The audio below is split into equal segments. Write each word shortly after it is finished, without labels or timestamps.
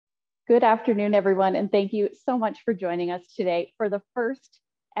Good afternoon, everyone, and thank you so much for joining us today for the first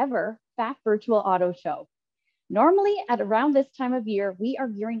ever Pfaff Virtual Auto Show. Normally, at around this time of year, we are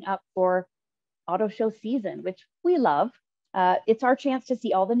gearing up for auto show season, which we love. It's our chance to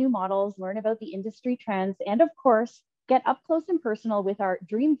see all the new models, learn about the industry trends, and of course, get up close and personal with our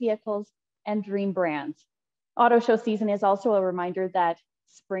dream vehicles and dream brands. Auto show season is also a reminder that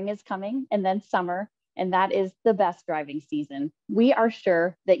spring is coming and then summer, and that is the best driving season. We are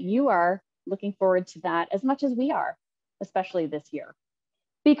sure that you are looking forward to that as much as we are, especially this year.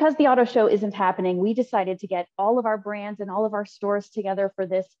 Because the auto show isn't happening, we decided to get all of our brands and all of our stores together for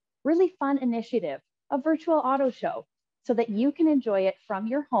this really fun initiative, a virtual auto show, so that you can enjoy it from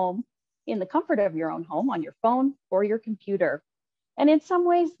your home, in the comfort of your own home, on your phone or your computer. And in some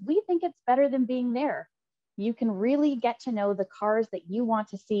ways, we think it's better than being there. You can really get to know the cars that you want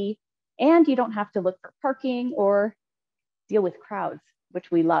to see, and you don't have to look for parking or deal with crowds, which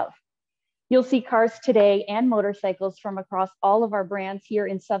we love. You'll see cars today and motorcycles from across all of our brands here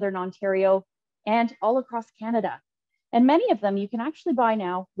in Southern Ontario and all across Canada. And many of them you can actually buy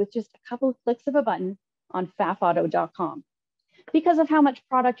now with just a couple of clicks of a button on pfaffauto.com. Because of how much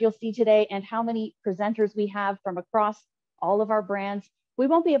product you'll see today and how many presenters we have from across all of our brands, we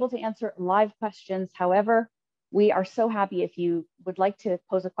won't be able to answer live questions. However, we are so happy if you would like to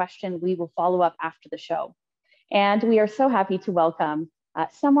pose a question, we will follow up after the show. And we are so happy to welcome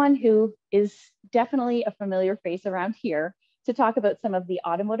someone who is definitely a familiar face around here to talk about some of the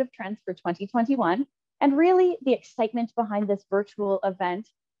automotive trends for 2021 and really the excitement behind this virtual event.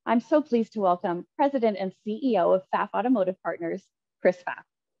 I'm so pleased to welcome President and CEO of Pfaff Automotive Partners, Chris Pfaff.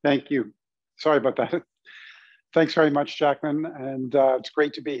 Thank you. Sorry about that. Thanks very much, Jacqueline. And it's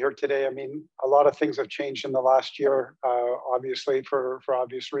great to be here today. I mean, a lot of things have changed in the last year, obviously, for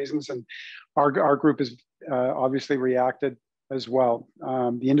obvious reasons. And our group has obviously reacted as well.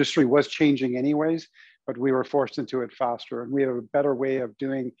 The industry was changing anyways, but we were forced into it faster. And we have a better way of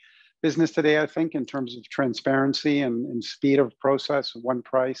doing business today, I think, in terms of transparency and speed of process, one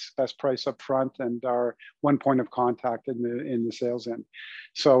price, best price up front, and our one point of contact in the sales end.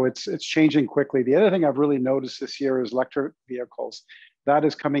 So it's changing quickly. The other thing I've really noticed this year is electric vehicles. That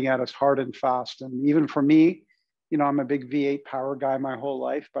is coming at us hard and fast. And even for me, you know, I'm a big V8 power guy my whole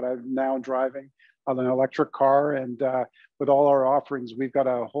life, but I'm now driving an electric car. And with all our offerings, we've got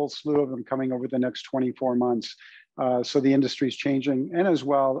a whole slew of them coming over the next 24 months. So the industry is changing, and as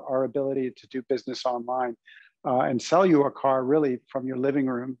well, our ability to do business online and sell you a car really from your living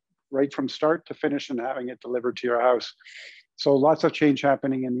room, right from start to finish, and having it delivered to your house. So lots of change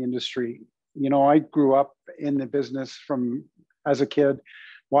happening in the industry. You know, I grew up in the business from as a kid,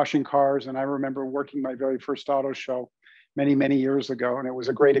 washing cars, and I remember working my very first auto show many, many years ago, and it was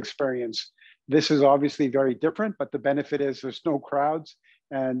a great experience. This is obviously very different, but the benefit is there's no crowds,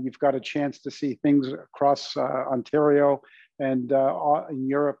 and you've got a chance to see things across Ontario. And in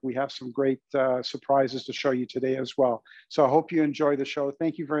Europe, we have some great surprises to show you today as well. So I hope you enjoy the show.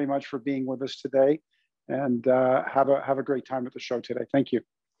 Thank you very much for being with us today, and have a great time at the show today. Thank you.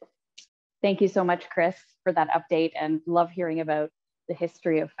 Thank you so much, Chris, for that update, and love hearing about the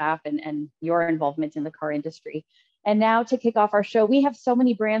history of Pfaff and your involvement in the car industry. And now to kick off our show, we have so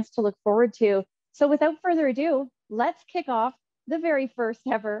many brands to look forward to. So without further ado, let's kick off the very first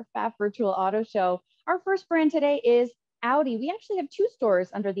ever Pfaff Virtual Auto Show. Our first brand today is Audi. We actually have two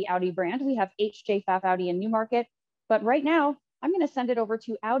stores under the Audi brand. We have HJ Pfaff Audi in Newmarket, but right now I'm going to send it over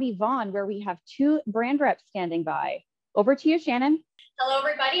to Audi Vaughan, where we have two brand reps standing by. Over to you, Shannon. Hello,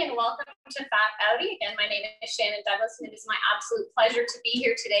 everybody, and welcome to Pfaff Audi. Again, my name is Shannon Douglas, and it is my absolute pleasure to be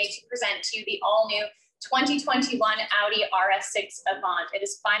here today to present to you the all-new 2021 Audi RS6 Avant. It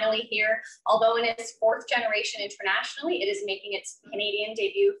is finally here. Although in its fourth generation internationally, it is making its Canadian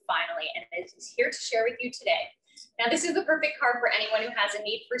debut finally, and it is here to share with you today. Now, this is the perfect car for anyone who has a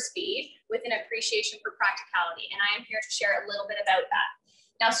need for speed with an appreciation for practicality, and I am here to share a little bit about that.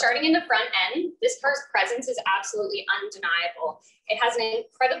 Now, starting in the front end, this car's presence is absolutely undeniable. It has an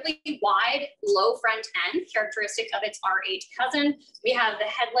incredibly wide, low front end, characteristic of its R8 cousin. We have the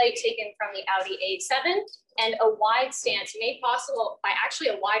headlight taken from the Audi A7 and a wide stance made possible by actually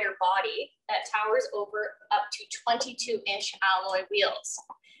a wider body that towers over up to 22-inch alloy wheels.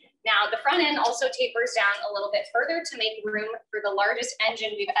 Now, the front end also tapers down a little bit further to make room for the largest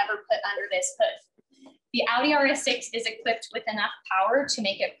engine we've ever put under this hood. The Audi RS6 is equipped with enough power to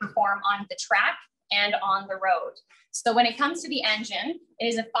make it perform on the track and on the road. So when it comes to the engine, it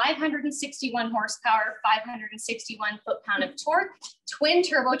is a 561 horsepower, 561 foot-pound of torque, twin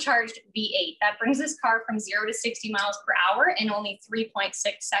turbocharged V8. That brings this car from 0 to 60 miles per hour in only 3.6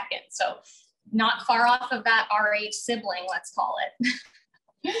 seconds. So not far off of that R8 sibling, let's call it.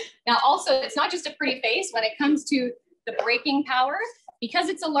 Now, also, it's not just a pretty face. When it comes to the braking power, because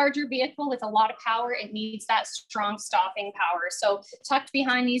it's a larger vehicle with a lot of power, it needs that strong stopping power. So tucked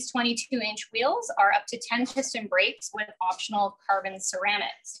behind these 22-inch wheels are up to 10 piston brakes with optional carbon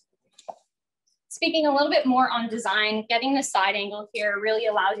ceramics. Speaking a little bit more on design, getting the side angle here really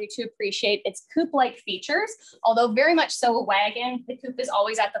allows you to appreciate its coupe-like features. Although very much so a wagon, the coupe is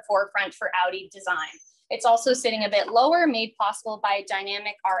always at the forefront for Audi design. It's also sitting a bit lower, made possible by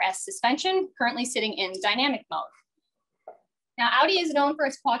dynamic RS suspension, currently sitting in dynamic mode. Now, Audi is known for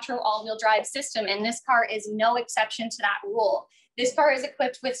its Quattro all-wheel drive system, and this car is no exception to that rule. This car is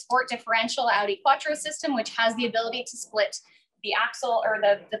equipped with Sport Differential Audi Quattro system, which has the ability to split the axle or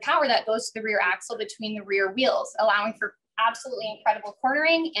the power that goes to the rear axle between the rear wheels, allowing for absolutely incredible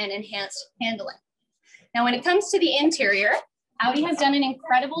cornering and enhanced handling. Now, when it comes to the interior, Audi has done an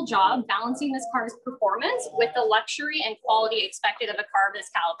incredible job balancing this car's performance with the luxury and quality expected of a car of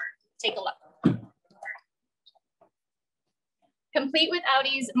this caliber. Take a look. Complete with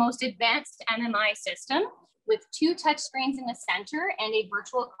Audi's most advanced MMI system, with 2 touchscreens in the center and a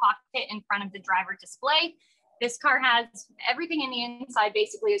virtual cockpit in front of the driver display. This car has everything in the inside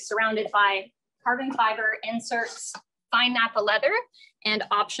basically is surrounded by carbon fiber inserts, fine Napa leather, and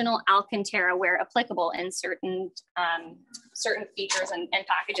optional Alcantara where applicable in certain features and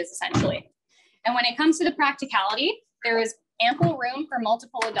packages essentially. And when it comes to the practicality, there is ample room for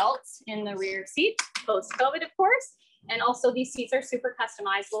multiple adults in the rear seat, post-COVID of course, and also these seats are super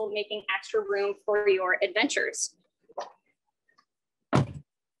customizable, making extra room for your adventures.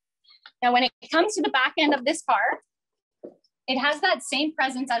 Now, when it comes to the back end of this car, it has that same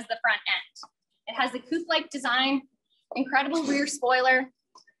presence as the front end. It has the coupe-like design, incredible rear spoiler,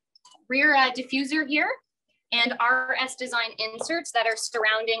 rear diffuser here, and RS design inserts that are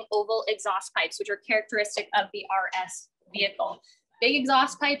surrounding oval exhaust pipes, which are characteristic of the RS vehicle. Big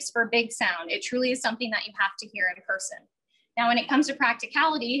exhaust pipes for big sound. It truly is something that you have to hear in person. Now, when it comes to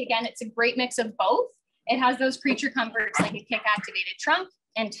practicality, again, it's a great mix of both. It has those creature comforts like a kick-activated trunk,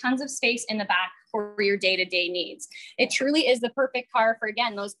 and tons of space in the back for your day-to-day needs. It truly is the perfect car for,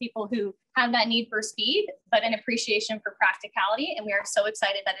 again, those people who have that need for speed, but an appreciation for practicality. And we are so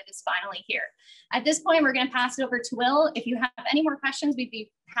excited that it is finally here. At this point, we're going to pass it over to Will. If you have any more questions, we'd be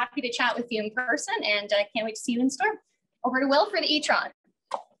happy to chat with you in person, and I can't wait to see you in store. Over to Will for the e-tron.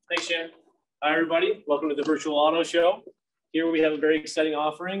 Thanks, Shannon. Hi, everybody. Welcome to the Virtual Auto Show. Here we have a very exciting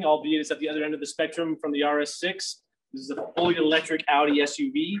offering, albeit it's at the other end of the spectrum from the RS6. This is a fully electric Audi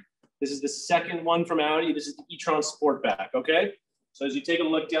SUV. This is the second one from Audi. This is the e-tron Sportback, okay? So as you take a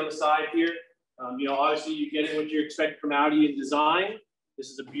look down the side here, obviously you're getting what you expect from Audi in design.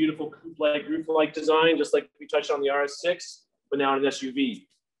 This is a beautiful coupe-like, roof-like design, just like we touched on the RS6, but now in an SUV.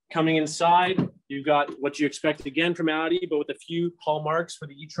 Coming inside, you've got what you expect again from Audi, but with a few hallmarks for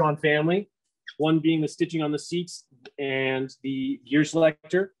the e-tron family. One being the stitching on the seats and the gear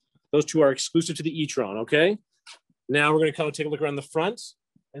selector. Those two are exclusive to the e-tron, okay? Now we're going to kind of take a look around the front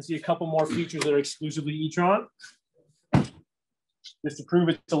and see a couple more features that are exclusively e-tron. Just to prove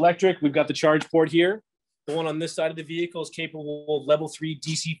it's electric, we've got the charge port here. The one on this side of the vehicle is capable of level 3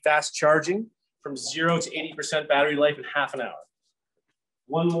 DC fast charging from 0 to 80% battery life in half an hour.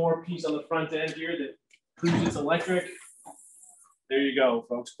 One more piece on the front end here that proves it's electric. There you go,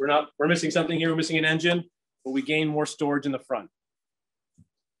 folks. We're missing something here. We're missing an engine, but we gain more storage in the front.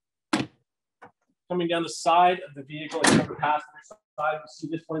 Coming down the side of the vehicle, and the passenger side, you see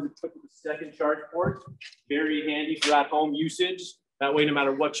this one is equipped with a second charge port. Very handy for at-home usage. That way, no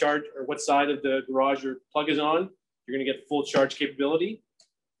matter what charge or what side of the garage your plug is on, you're going to get full charge capability.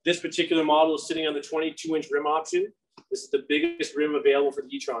 This particular model is sitting on the 22-inch rim option. This is the biggest rim available for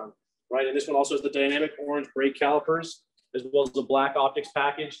the e-tron, right? And this one also has the dynamic orange brake calipers, as well as the black optics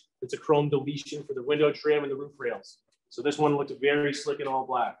package. It's a chrome deletion for the window trim and the roof rails. So this one looked very slick in all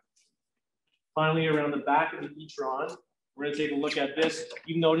black. Finally, around the back of the e-tron, we're going to take a look at this.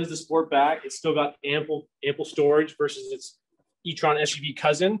 Even though it is the Sportback, it's still got ample storage versus its e-tron SUV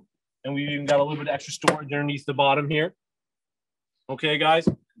cousin. And we've even got a little bit of extra storage underneath the bottom here. Okay, guys.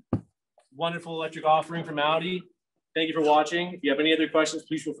 Wonderful electric offering from Audi. Thank you for watching. If you have any other questions,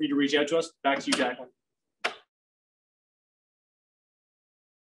 please feel free to reach out to us. Back to you, Jacqueline.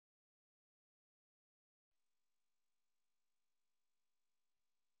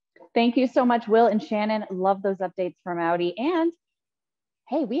 Thank you so much, Will and Shannon. Love those updates from Audi. And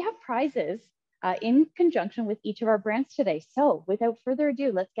hey, we have prizes in conjunction with each of our brands today. So without further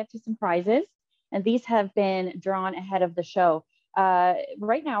ado, let's get to some prizes. And these have been drawn ahead of the show.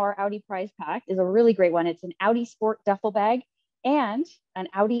 Right now, our Audi prize pack is a really great one. It's an Audi Sport duffel bag and an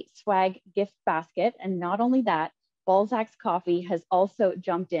Audi swag gift basket. And not only that, Balzac's Coffee has also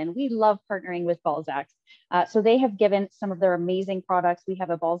jumped in. We love partnering with Balzac's. So they have given some of their amazing products. We have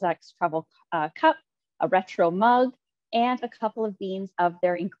a Balzac's travel cup, a retro mug, and a couple of beans of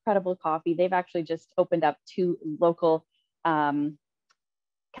their incredible coffee. They've actually just opened up 2 local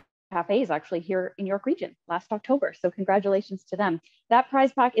cafes actually here in York Region last October. So congratulations to them. That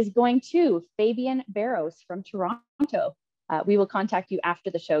prize pack is going to Fabian Barrows from Toronto. We will contact you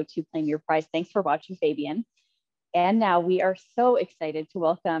after the show to claim your prize. Thanks for watching, Fabian. And now we are so excited to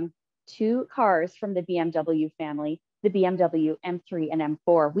welcome 2 cars from the BMW family, the BMW M3 and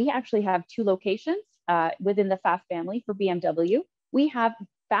M4. We actually have 2 locations within the Pfaff family for BMW. We have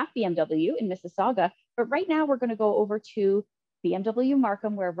Pfaff BMW in Mississauga, but right now we're going to go over to BMW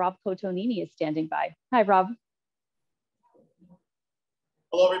Markham, where Rob Cotonini is standing by. Hi, Rob.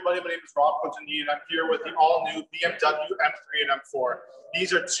 Hello, everybody. My name is Rob Cotonini, and I'm here with the all-new BMW M3 and M4.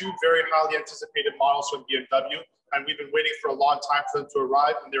 These are 2 very highly anticipated models from BMW, and we've been waiting for a long time for them to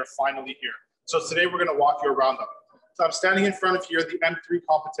arrive, and they're finally here. So today we're going to walk you around them. So I'm standing in front of here the M3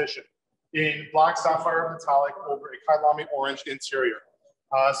 competition in black sapphire metallic over a Kailami orange interior.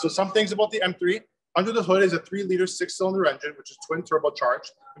 So some things about the M3. Under the hood is a 3-liter 6-cylinder engine, which is twin turbocharged.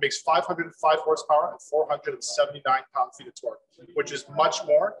 It makes 505 horsepower and 479 pound-feet of torque, which is much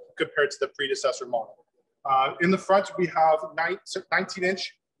more compared to the predecessor model. In the front, we have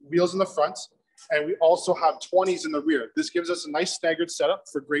 19-inch wheels in the front, and we also have 20s in the rear. This gives us a nice staggered setup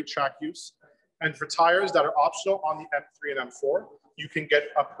for great track use. And for tires that are optional on the M3 and M4, you can get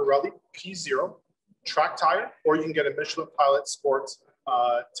a Pirelli P0 track tire, or you can get a Michelin Pilot Sports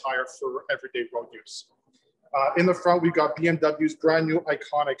tire for everyday road use. In the front, we've got BMW's brand new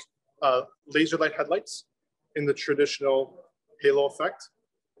iconic laser light headlights in the traditional halo effect.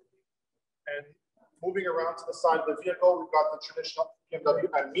 And moving around to the side of the vehicle, we've got the traditional BMW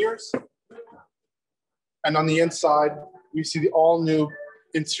and mirrors. And on the inside, we see the all new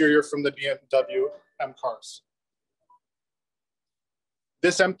interior from the BMW M cars.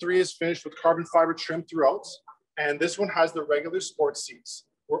 This M3 is finished with carbon fiber trim throughout. And this one has the regular sports seats.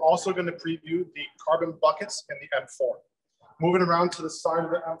 We're also going to preview the carbon buckets in the M4. Moving around to the side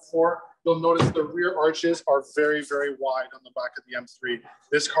of the M4, you'll notice the rear arches are very, very wide on the back of the M3.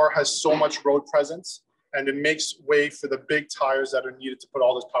 This car has so much road presence, and it makes way for the big tires that are needed to put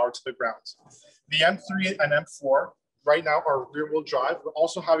all this power to the ground. The M3 and M4 right now are rear-wheel drive. We're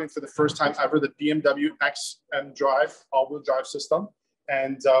also having, for the first time ever, the BMW XM Drive all-wheel drive system.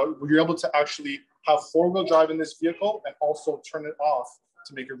 And you're able to actually have 4-wheel drive in this vehicle and also turn it off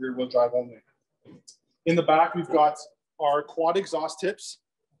to make it rear-wheel drive only. In the back, we've got our quad exhaust tips.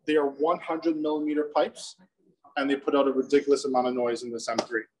 They are 100mm pipes, and they put out a ridiculous amount of noise in this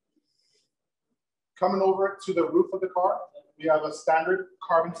M3. Coming over to the roof of the car, we have a standard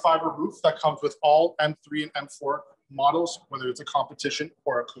carbon fiber roof that comes with all M3 and M4 models, whether it's a competition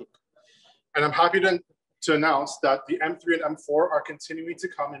or a coupe. And I'm happy to announce that the M3 and M4 are continuing to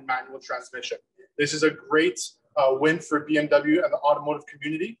come in manual transmission. This is a great win for BMW and the automotive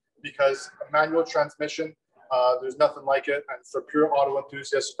community, because a manual transmission, there's nothing like it. And for pure auto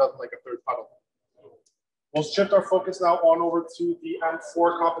enthusiasts, there's nothing like a third pedal. We'll shift our focus now on over to the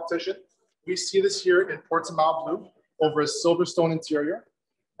M4 competition. We see this here in Portimao blue over a Silverstone interior.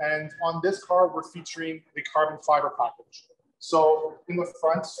 And on this car, we're featuring the carbon fiber package. So in the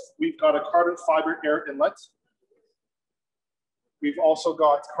front, we've got a carbon fiber air inlet. We've also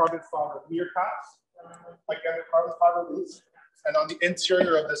got carbon fiber mirror caps, again, the carbon fiber roof. And on the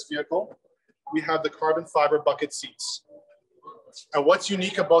interior of this vehicle, we have the carbon fiber bucket seats. And what's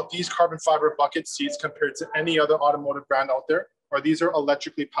unique about these carbon fiber bucket seats compared to any other automotive brand out there, are these are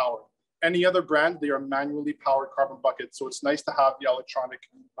electrically powered. Any other brand, they are manually powered carbon buckets. So it's nice to have the electronic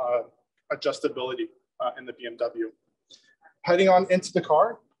adjustability in the BMW. Heading on into the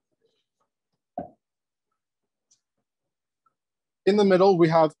car. In the middle, we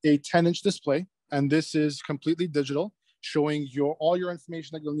have a 10-inch display, and this is completely digital, showing all your information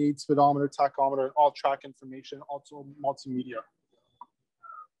that you'll need: speedometer, tachometer, all track information, also multimedia.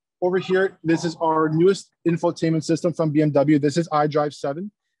 Over here, this is our newest infotainment system from BMW. This is iDrive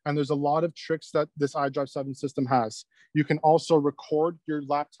 7, and there's a lot of tricks that this iDrive 7 system has. You can also record your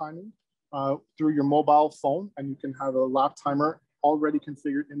lap timing through your mobile phone, and you can have a lap timer already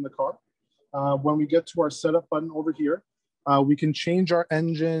configured in the car. When we get to our setup button over here, we can change our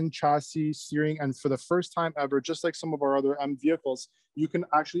engine, chassis, steering, and for the first time ever, just like some of our other M vehicles, you can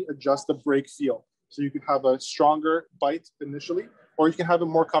actually adjust the brake feel. So you can have a stronger bite initially, or you can have it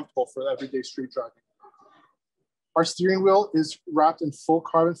more comfortable for everyday street driving. Our steering wheel is wrapped in full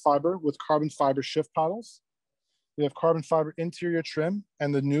carbon fiber with carbon fiber shift paddles. We have carbon fiber interior trim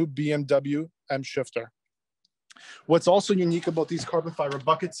and the new BMW M shifter. What's also unique about these carbon fiber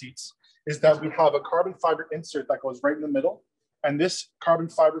bucket seats is that we have a carbon fiber insert that goes right in the middle. And this carbon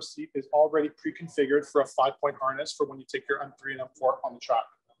fiber seat is already pre-configured for a 5-point harness for when you take your M3 and M4 on the track.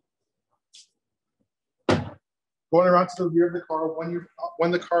 Going around to the rear of the car,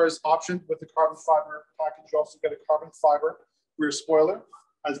 when the car is optioned with the carbon fiber package, you also get a carbon fiber rear spoiler,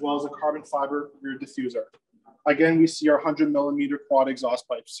 as well as a carbon fiber rear diffuser. Again, we see our 100mm quad exhaust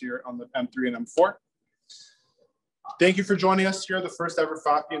pipes here on the M3 and M4. Thank you for joining us here, the first ever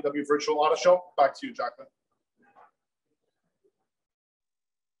Pfaff BMW Virtual Auto Show. Back to you, Jacqueline.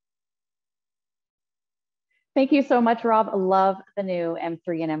 Thank you so much, Rob. Love the new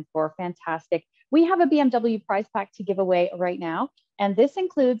M3 and M4, fantastic. We have a BMW prize pack to give away right now, and this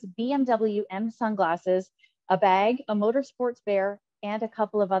includes BMW M sunglasses, a bag, a motorsports bear, and a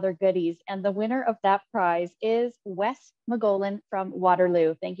couple of other goodies. And the winner of that prize is Wes McGolan from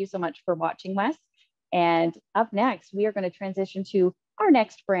Waterloo. Thank you so much for watching, Wes. And up next, we are going to transition to our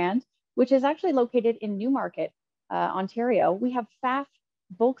next brand, which is actually located in Newmarket, Ontario. We have Pfaff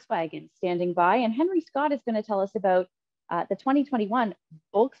Volkswagen standing by, and Henry Scott is going to tell us about the 2021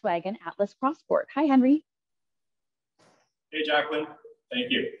 Volkswagen Atlas Crossport. Hi, Henry. Hey, Jacqueline.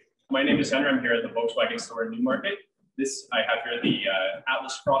 Thank you. My name is Henry. I'm here at the Volkswagen store in Newmarket. This I have here the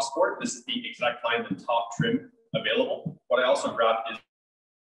Atlas Crossport. This is the exact line, the top trim available. What I also grabbed is,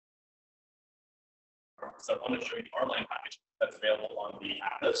 so I want to show you the R-Line package that's available on the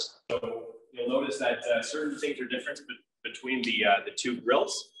Atlas. So you'll notice that certain things are different between the two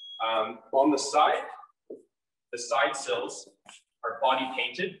grills. On the side sills are body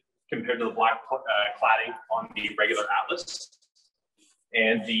painted compared to the black cladding on the regular Atlas.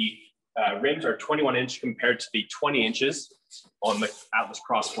 And the rims are 21-inch compared to the 20 inches on the Atlas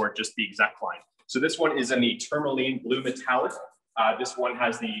Crossport, just the exact line. So this one is in the tourmaline blue metallic. This one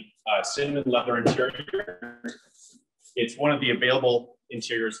has the cinnamon leather interior. It's one of the available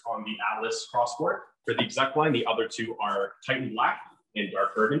interiors on the Atlas Crossport. For the exact line, the other two are Titan black and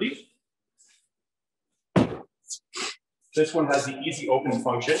dark burgundy. This one has the easy open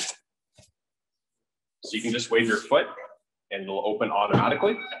function. So you can just wave your foot and it'll open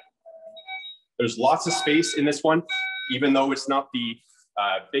automatically. There's lots of space in this one, even though it's not the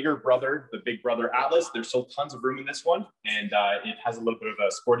bigger brother, the big brother Atlas. There's still tons of room in this one, and it has a little bit of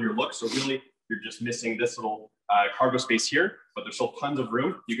a sportier look. So really, you're just missing this little cargo space here, but there's still tons of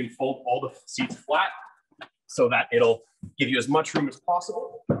room. You can fold all the seats flat so that it'll give you as much room as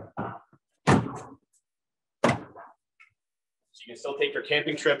possible. So you can still take your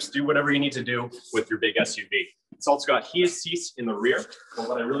camping trips, do whatever you need to do with your big SUV. It's also got heated seats in the rear, but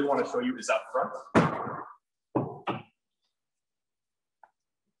what I really want to show you is up front.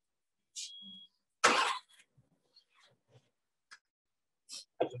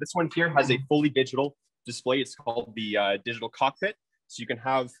 So this one here has a fully digital display. It's called the digital cockpit. So you can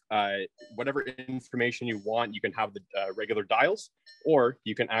have whatever information you want. You can have the regular dials, or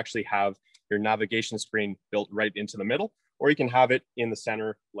you can actually have your navigation screen built right into the middle, or you can have it in the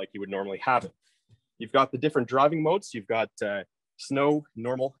center like you would normally have it. You've got the different driving modes. You've got snow,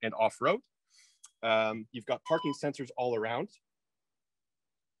 normal, and off-road. You've got parking sensors all around.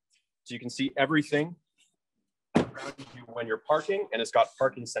 So you can see everything around you when you're parking, and it's got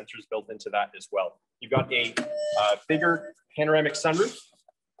parking sensors built into that as well. You've got a bigger panoramic sunroof,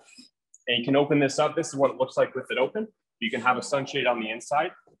 and you can open this up. This is what it looks like with it open. You can have a sunshade on the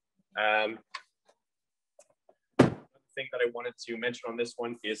inside. Another thing that I wanted to mention on this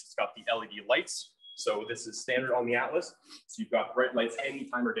one is it's got the LED lights. So this is standard on the Atlas. So you've got bright lights any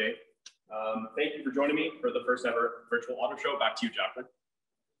time of day. Thank you for joining me for the first ever virtual auto show. Back to you, Jacqueline.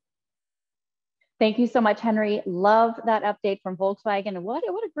 Thank you so much, Henry. Love that update from Volkswagen. And what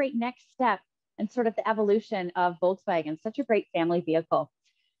a great next step and sort of the evolution of Volkswagen. Such a great family vehicle.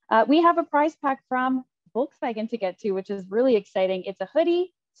 We have a prize pack from Volkswagen to get to, which is really exciting. It's a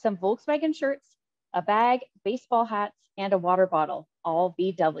hoodie, some Volkswagen shirts, a bag, baseball hats, and a water bottle, all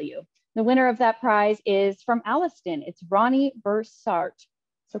VW. The winner of that prize is from Alliston. It's Ronnie Bursart.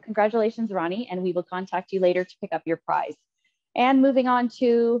 So congratulations, Ronnie, and we will contact you later to pick up your prize. And moving on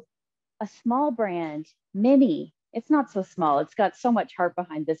to a small brand, Mini. It's not so small. It's got so much heart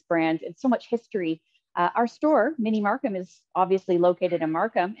behind this brand and so much history. Our store, Mini Markham, is obviously located in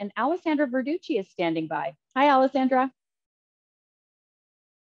Markham, and Alessandra Verducci is standing by. Hi, Alessandra.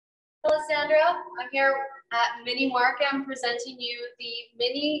 Alessandra, I'm here at Mini Markham presenting you the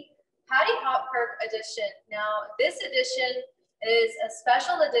Mini Paddy Hopkirk edition. Now, this edition is a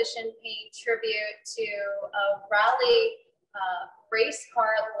special edition paying tribute to a rally race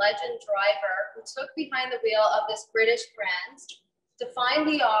car legend driver who took behind the wheel of this British brand, defined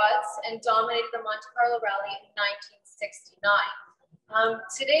the odds and dominated the Monte Carlo Rally in 1969.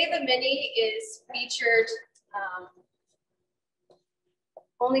 Today, the Mini is featured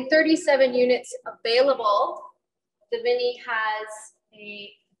only 37 units available. The Mini has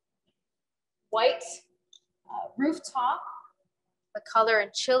a white rooftop, the color in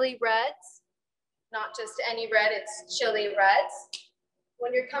chili reds, not just any red, it's chili reds.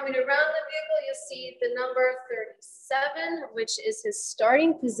 When you're coming around the vehicle, you'll see the number 37, which is his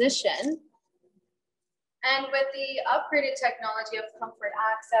starting position. And with the upgraded technology of comfort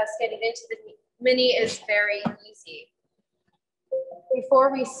access, getting into the Mini is very easy.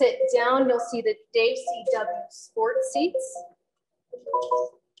 Before we sit down, you'll see the JCW sport seats.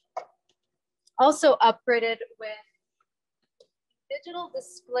 Also upgraded with digital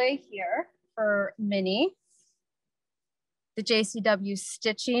display here for Mini. The JCW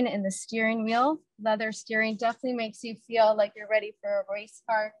stitching in the steering wheel. Leather steering definitely makes you feel like you're ready for a race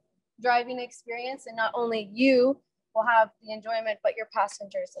car driving experience. And not only you will have the enjoyment, but your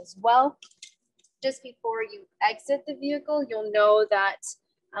passengers as well. Just before you exit the vehicle, you'll know that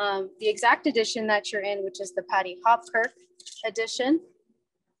the exact edition that you're in, which is the Pfaff Auto Show edition.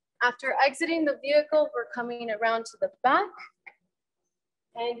 After exiting the vehicle, we're coming around to the back.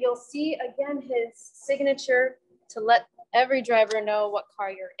 And you'll see again his signature to let every driver know what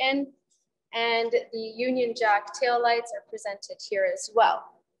car you're in. And the Union Jack taillights are presented here as well.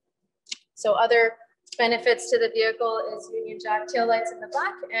 So other benefits to the vehicle is Union Jack taillights in the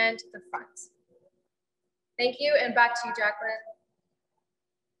back and the front. Thank you, and back to you, Jacqueline.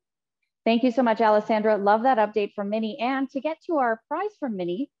 Thank you so much, Alessandra. Love that update from Mini. And to get to our prize from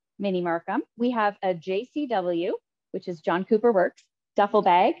Mini Markham, we have a JCW, which is John Cooper Works, duffel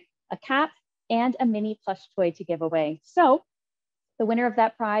bag, a cap, and a Mini plush toy to give away. So the winner of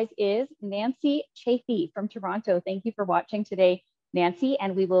that prize is Nancy Chafee from Toronto. Thank you for watching today, Nancy,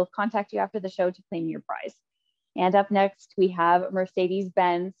 and we will contact you after the show to claim your prize. And up next, we have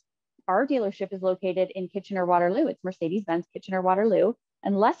Mercedes-Benz. Our dealership is located in Kitchener-Waterloo. It's Mercedes-Benz Kitchener-Waterloo.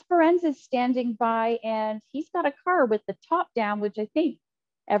 And Les Ferenz is standing by, and he's got a car with the top down, which I think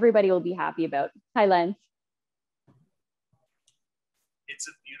everybody will be happy about. Hi, Lenz. It's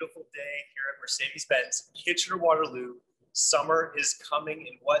a beautiful day here at Mercedes-Benz Kitchener-Waterloo. Summer is coming,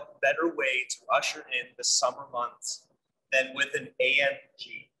 and what better way to usher in the summer months than with an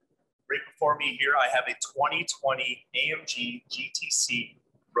AMG. Right before me here, I have a 2020 AMG GTC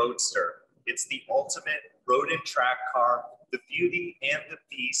Roadster. It's the ultimate road and track car, the beauty and the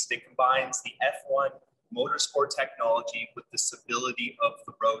beast. It combines the F1 motorsport technology with the stability of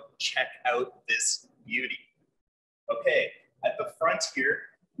the road. Check out this beauty. Okay, at the front here,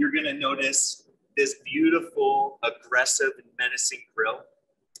 you're gonna notice this beautiful, aggressive, and menacing grille.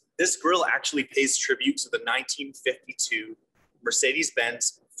 This grille actually pays tribute to the 1952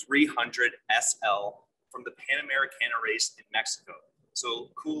 Mercedes-Benz 300 SL from the Pan Americana race in Mexico. So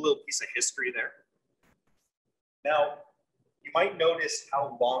cool little piece of history there. Now, you might notice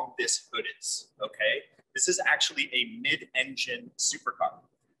how long this hood is, okay? This is actually a mid-engine supercar.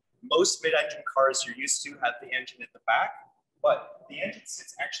 Most mid-engine cars you're used to have the engine in the back, but the engine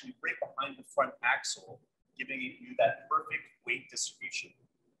sits actually right behind the front axle, giving you that perfect weight distribution.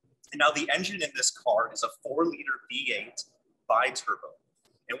 And now the engine in this car is a 4-liter V8 bi-turbo.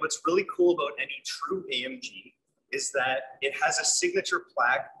 And what's really cool about any true AMG is that it has a signature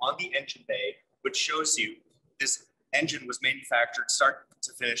plaque on the engine bay, which shows you this engine was manufactured start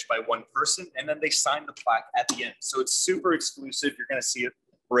to finish by one person, and then they signed the plaque at the end. So it's super exclusive. You're gonna see it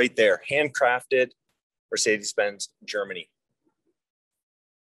right there. Handcrafted, Mercedes-Benz, Germany.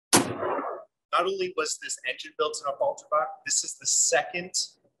 Not only was this engine built in a Volkswagen, this is the second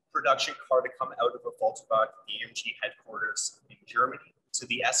production car to come out of a Volkswagen AMG headquarters in Germany. So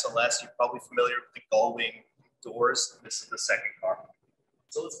the SLS, you're probably familiar with the gull-wing doors. This is the second car.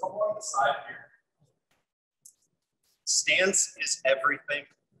 So let's come along the side here. Stance is everything.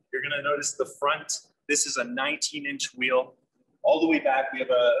 You're gonna notice the front. This is a 19-inch wheel. All the way back, we have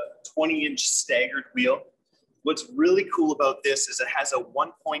a 20-inch staggered wheel. What's really cool about this is it has a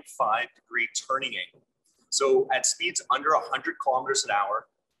 1.5-degree turning angle. So at speeds under 100 kilometers an hour,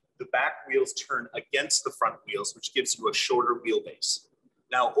 the back wheels turn against the front wheels, which gives you a shorter wheelbase.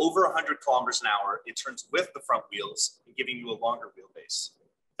 Now, over 100 kilometers an hour, it turns with the front wheels, giving you a longer wheelbase.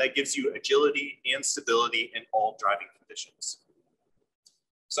 That gives you agility and stability in all driving conditions.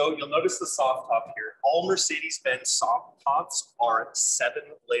 So you'll notice the soft top here. All Mercedes-Benz soft tops are 7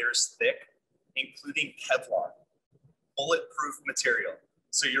 layers thick, including Kevlar, bulletproof material.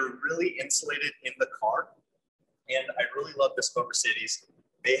 So you're really insulated in the car. And I really love this about Mercedes.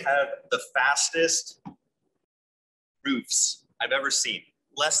 They have the fastest roofs I've ever seen.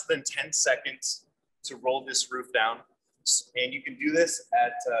 Less than 10 seconds to roll this roof down. And you can do this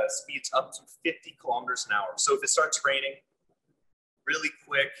at speeds up to 50 kilometers an hour. So if it starts raining really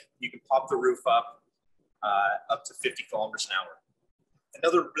quick, you can pop the roof up to 50 kilometers an hour.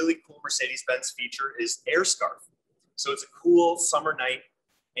 Another really cool Mercedes-Benz feature is air scarf. So it's a cool summer night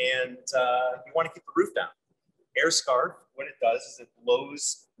and you want to keep the roof down. Air scarf, what it does is it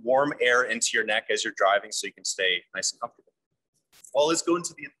blows warm air into your neck as you're driving so you can stay nice and comfortable. All is going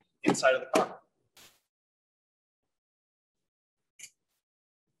to the inside of the car.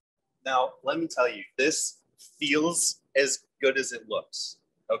 Now, let me tell you, this feels as good as it looks,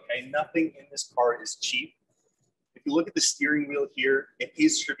 okay? Nothing in this car is cheap. If you look at the steering wheel here, it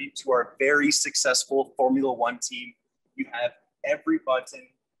pays tribute to our very successful Formula One team. You have every button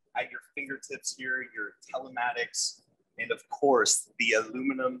at your fingertips here, your telematics, and of course, the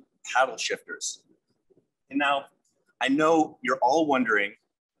aluminum paddle shifters. And now, I know you're all wondering,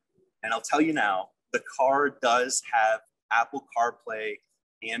 and I'll tell you now, the car does have Apple CarPlay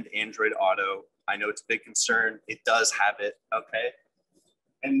and Android Auto. I know it's a big concern. It does have it, okay?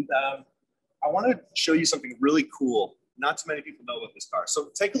 And I want to show you something really cool. Not too many people know about this car. So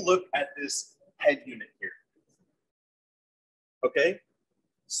take a look at this head unit here, okay?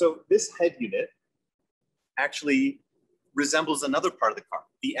 So this head unit actually resembles another part of the car,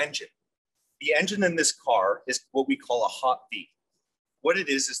 the engine. The engine in this car is what we call a hot V. What it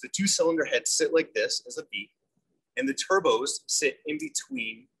is the two-cylinder heads sit like this as a V, and the turbos sit in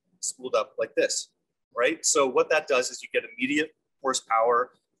between, spooled up like this, right? So what that does is you get immediate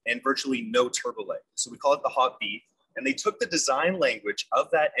horsepower and virtually no turbo lag. So we call it the hot V, and they took the design language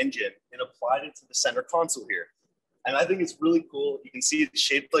of that engine and applied it to the center console here. And I think it's really cool. You can see it's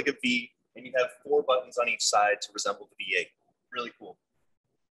shaped like a V, and you have 4 buttons on each side to resemble the V8. Really cool.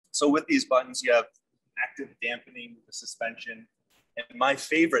 So with these buttons, you have active dampening with the suspension. And my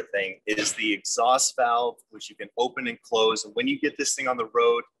favorite thing is the exhaust valve, which you can open and close. And when you get this thing on the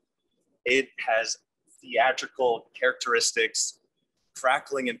road, it has theatrical characteristics,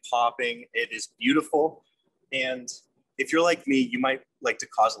 crackling and popping. It is beautiful. And if you're like me, you might like to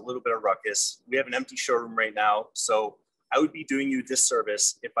cause a little bit of ruckus. We have an empty showroom right now, so I would be doing you a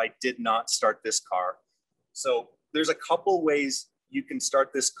disservice if I did not start this car. So there's a couple ways you can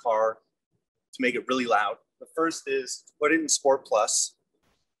start this car to make it really loud. The first is to put it in Sport Plus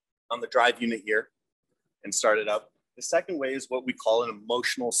on the drive unit here and start it up. The second way is what we call an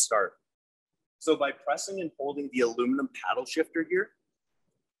emotional start. So by pressing and holding the aluminum paddle shifter here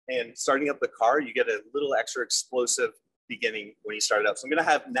and starting up the car, you get a little extra explosive beginning when you start it up. So I'm gonna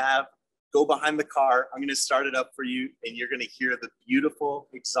have Nav go behind the car. I'm gonna start it up for you and you're gonna hear the beautiful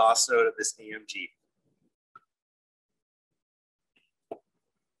exhaust note of this AMG.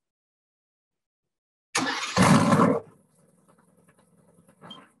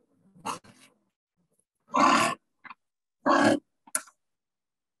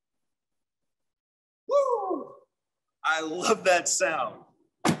 Woo! I love that sound.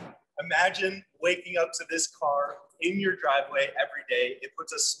 Imagine waking up to this car in your driveway every day. It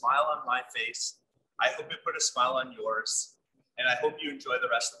puts a smile on my face. I hope it put a smile on yours. And I hope you enjoy the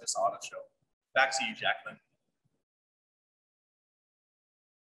rest of this auto show. Back to you, Jacqueline.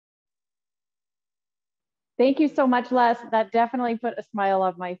 Thank you so much, Les. That definitely put a smile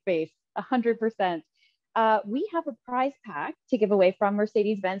on my face, 100%. We have a prize pack to give away from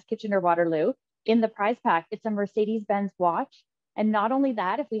Mercedes-Benz Kitchener-Waterloo. In the prize pack, it's a Mercedes-Benz watch. And not only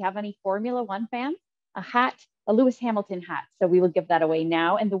that, if we have any Formula One fans, a hat, a Lewis Hamilton hat. So we will give that away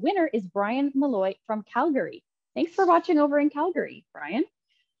now. And the winner is Brian Malloy from Calgary. Thanks for watching over in Calgary, Brian.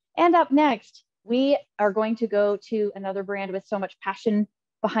 And up next, we are going to go to another brand with so much passion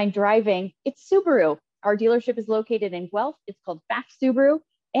behind driving. It's Subaru. Our dealership is located in Guelph. It's called Pfaff Subaru.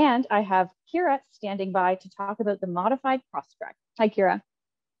 And I have Kira standing by to talk about the modified Crosstrek. Hi, Kira.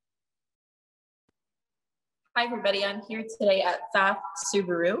 Hi, everybody. I'm here today at Pfaff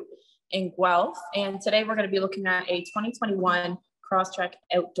Subaru in Guelph. And today we're going to be looking at a 2021 Crosstrek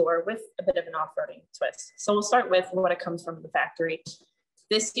Outdoor with a bit of an off-roading twist. So we'll start with what it comes from the factory.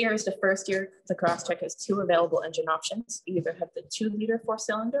 This year is the first year the Crosstrek has 2 available engine options. You either have the 2-liter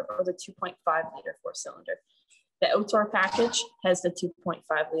 4-cylinder or the 2.5-liter 4-cylinder. The Outdoor package has the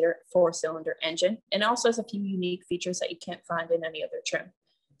 2.5-liter 4-cylinder engine and also has a few unique features that you can't find in any other trim.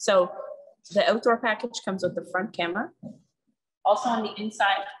 So the Outdoor package comes with the front camera. Also on the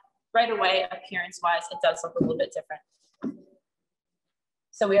inside, right away, appearance-wise, it does look a little bit different.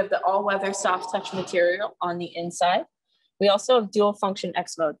 So we have the all-weather soft touch material on the inside. We also have dual function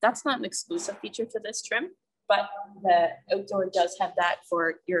X mode. That's not an exclusive feature to this trim, but the Outdoor does have that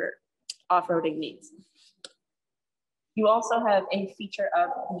for your off-roading needs. You also have a feature of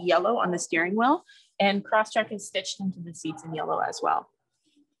yellow on the steering wheel, and Crosstrek is stitched into the seats in yellow as well.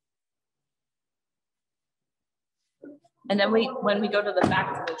 And then when we go to the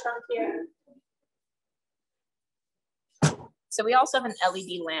back of the trunk here, so we also have an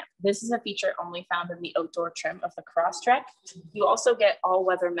LED lamp. This is a feature only found in the outdoor trim of the Crosstrek. You also get all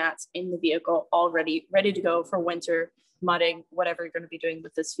weather mats in the vehicle already ready to go for winter, mudding, whatever you're going to be doing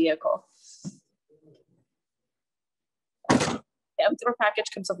with this vehicle. The outdoor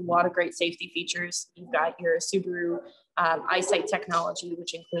package comes with a lot of great safety features. You've got your Subaru EyeSight technology,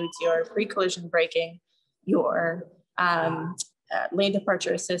 which includes your pre-collision braking, your lane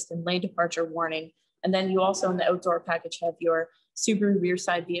departure assist and lane departure warning. And then you also in the outdoor package have your Subaru rear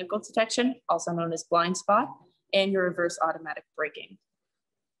side vehicle detection, also known as blind spot, and your reverse automatic braking.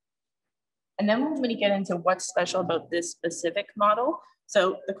 And then when you get into what's special about this specific model,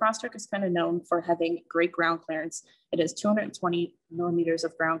 so the Crosstrek is kind of known for having great ground clearance. It has 220 millimeters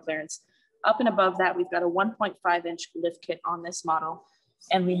of ground clearance. Up and above that, we've got a 1.5-inch lift kit on this model.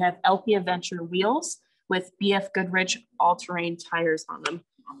 And we have LP Adventure wheels with BF Goodrich all-terrain tires on them.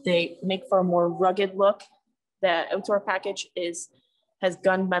 They make for a more rugged look. The outdoor package has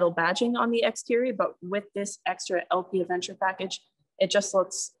gunmetal badging on the exterior, but with this extra LP Adventure package, it just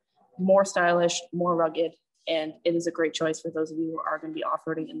looks more stylish, more rugged, and it is a great choice for those of you who are going to be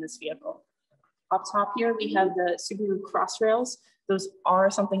off-roading in this vehicle. Up top here, we have the Subaru cross rails. Those are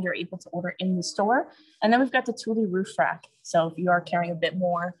something you're able to order in the store. And then we've got the Thule roof rack. So if you are carrying a bit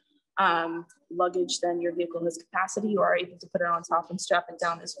more luggage than your vehicle has capacity, you are able to put it on top and strap it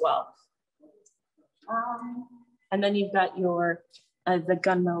down as well. And then you've got your the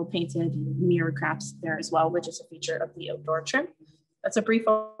gunmetal painted mirror caps there as well, which is a feature of the outdoor trim. That's a brief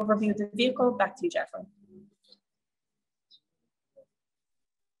overview of the vehicle. Back to you, Jacqueline.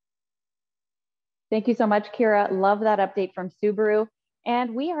 Thank you so much, Kira. Love that update from Subaru.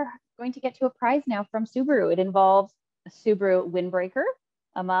 And we are going to get to a prize now from Subaru. It involves a Subaru windbreaker,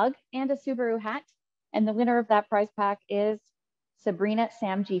 a mug, and a Subaru hat. And the winner of that prize pack is Sabrina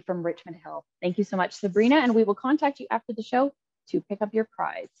Samji from Richmond Hill. Thank you so much, Sabrina. And we will contact you after the show to pick up your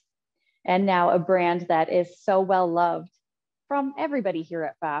prize. And now a brand that is so well loved from everybody here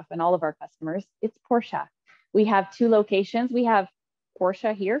at Pfaff and all of our customers, it's Porsche. We have two locations. We have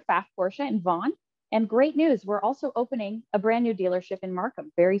Porsche here, Pfaff Porsche in Vaughan. And great news, we're also opening a brand new dealership in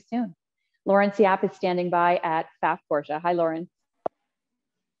Markham very soon. Lauren Siap is standing by at Pfaff Porsche. Hi, Lauren.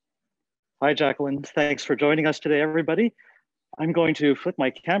 Hi, Jacqueline. Thanks for joining us today, everybody. I'm going to flip my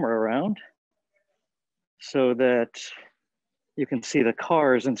camera around so that you can see the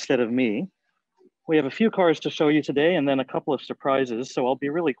cars instead of me. We have a few cars to show you today and then a couple of surprises, so I'll be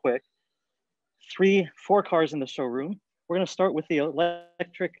really quick. 4 cars in the showroom. We're going to start with the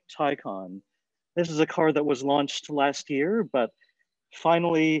electric Taycan. This is a car that was launched last year, but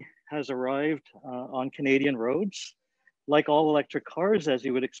finally has arrived on Canadian roads. Like all electric cars, as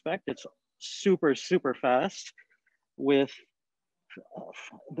you would expect, it's super, super fast with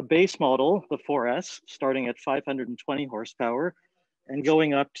the base model, the 4S, starting at 520 horsepower and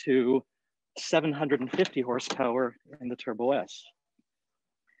going up to 750 horsepower in the Turbo S.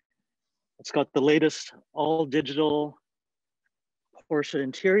 It's got the latest all-digital Porsche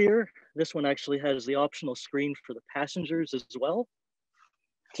interior. This one actually has the optional screen for the passengers as well.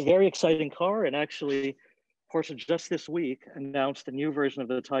 It's a very exciting car, and actually Porsche just this week announced a new version of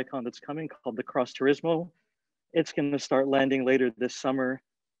the Taycan that's coming called the Cross Turismo. It's going to start landing later this summer.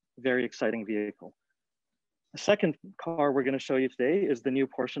 Very exciting vehicle. The second car we're going to show you today is the new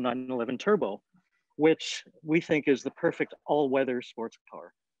Porsche 911 Turbo, which we think is the perfect all-weather sports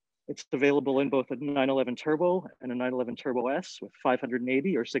car. It's available in both a 911 Turbo and a 911 Turbo S with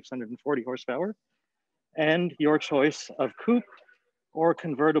 580 or 640 horsepower, and your choice of coupe or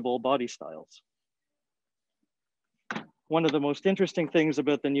convertible body styles. One of the most interesting things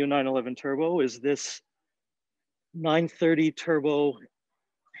about the new 911 Turbo is this 930 Turbo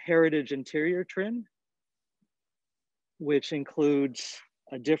Heritage interior trim, which includes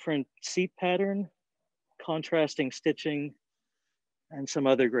a different seat pattern, contrasting stitching, and some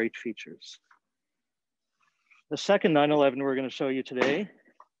other great features. The second 911 we're going to show you today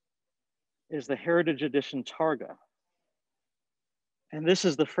is the Heritage Edition Targa. And this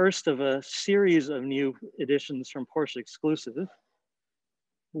is the first of a series of new editions from Porsche Exclusive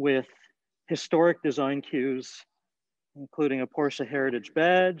with historic design cues, including a Porsche Heritage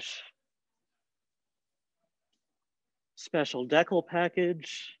badge, special decal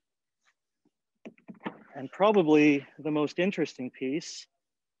package, and probably the most interesting piece,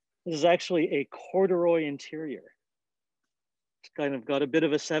 this is actually a corduroy interior. It's kind of got a bit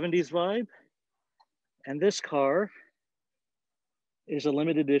of a 70s vibe. And this car is a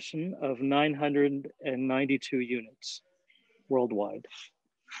limited edition of 992 units worldwide.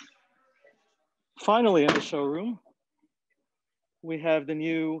 Finally, in the showroom, we have the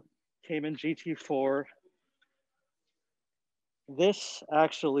new Cayman GT4. This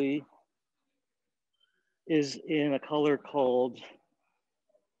actually is in a color called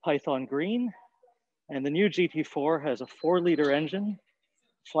Python Green, and the new GT4 has a 4-liter engine,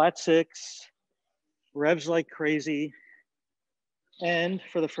 flat six, revs like crazy, and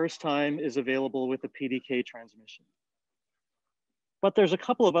for the first time is available with a PDK transmission. But there's a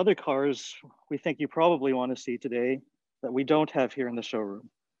couple of other cars we think you probably want to see today that we don't have here in the showroom.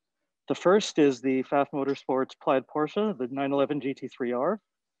 The first is the Pfaff Motorsports Plaid Porsche, the 911 GT3R.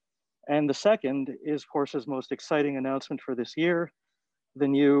 And the second is Porsche's most exciting announcement for this year, the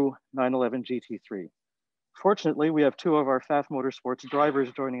new 911 GT3. Fortunately, we have two of our Pfaff Motorsports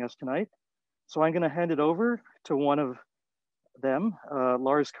drivers joining us tonight. So I'm going to hand it over to one of them,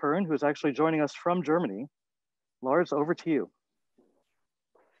 Lars Kern, who is actually joining us from Germany. Lars, over to you.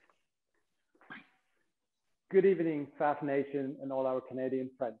 Good evening, Pfaff Nation and all our Canadian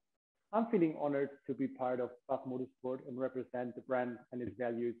friends. I'm feeling honored to be part of Pfaff Motorsport and represent the brand and its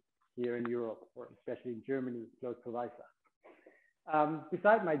values here in Europe, or especially in Germany, close to Weissach.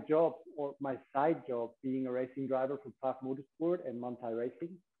 Besides my job, or my side job, being a racing driver for Pfaff Motorsport and Manthey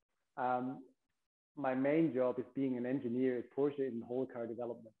Racing, my main job is being an engineer at Porsche in whole car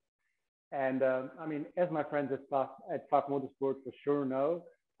development. And I mean, as my friends at Pfaff Motorsport for sure know,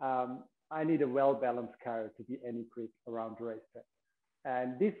 I need a well-balanced car to be any quick around the racetrack.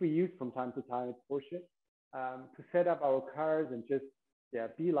 And this we use from time to time at Porsche to set up our cars and just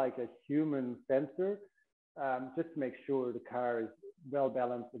be like a human sensor, just to make sure the car is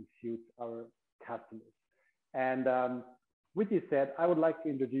well-balanced and suits our customers. And with this said, I would like to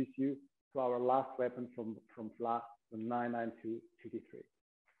introduce you to our last weapon from Pfaff, the 992 GT3.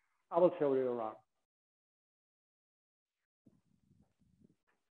 I will show you around.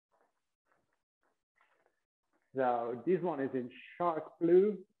 So this one is in shark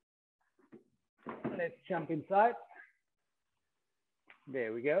blue. Let's jump inside.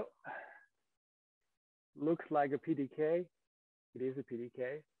 There we go. Looks like a PDK. It is a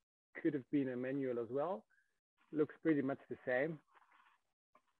PDK. Could have been a manual as well. Looks pretty much the same.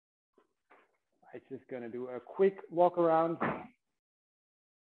 I'm just gonna do a quick walk around.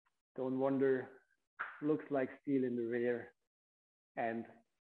 Don't wonder, looks like steel in the rear and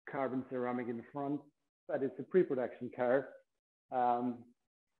carbon ceramic in the front. But it's a pre-production car.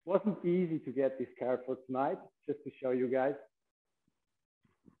 Wasn't easy to get this car for tonight, just to show you guys.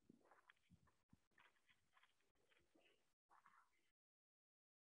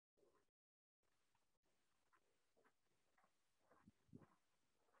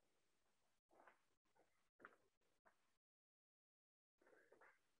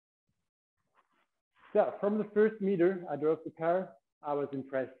 So from the first meter I drove the car, I was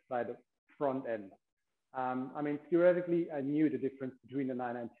impressed by the front end. I mean, theoretically, I knew the difference between the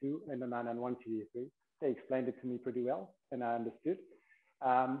 992 and the 991 GT3. They explained it to me pretty well, and I understood.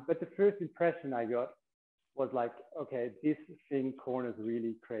 But the first impression I got was like, okay, this thing corners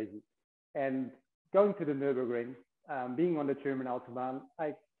really crazy. And going to the Nürburgring, being on the German Autobahn,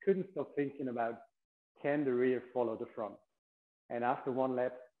 I couldn't stop thinking about, can the rear follow the front? And after one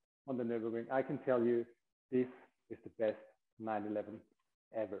lap on the Nürburgring, I can tell you, this is the best 911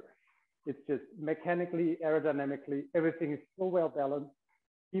 ever. It's just mechanically, aerodynamically, everything is so well balanced.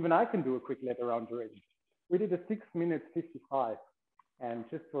 Even I can do a quick lap around the ring. We did a 6 minutes 55. And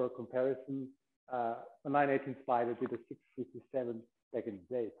just for a comparison, a 918 Spider did a 6:57 second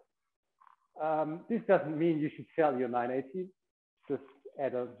date. This doesn't mean you should sell your 918, just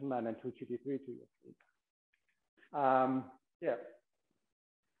add a 992 GT3 to your fleet. Yeah,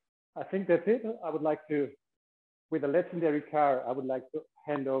 I think that's it. I would like to, with a legendary car, I would like to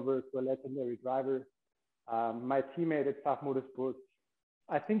hand over to a legendary driver, my teammate at Pfaff Motorsports.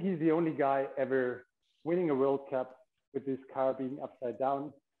 I think he's the only guy ever winning a World Cup with this car being upside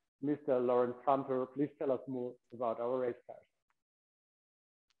down. Mr. Lawrence Fantor, please tell us more about our race cars.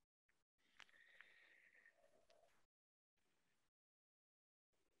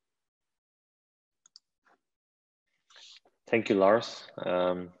 Thank you, Lars.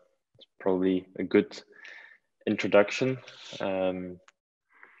 It's probably a good introduction.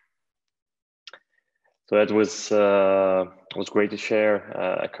 So that was great to share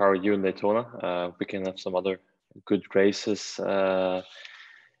a car with you in Daytona. We can have some other good races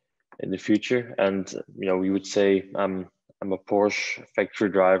in the future. And you know, we would say I'm a Porsche factory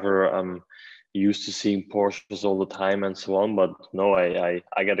driver. I'm used to seeing Porsches all the time and so on. But no, I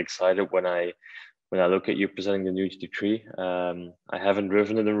get excited when I when I look at you presenting the new GT3, I haven't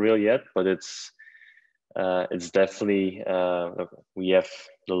driven it in real yet, but it's definitely, we have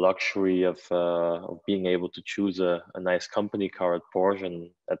the luxury of being able to choose a nice company car at Porsche, and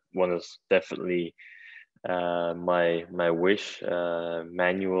that one is definitely my wish.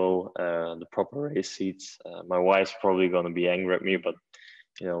 Manual, the proper race seats. My wife's probably going to be angry at me, but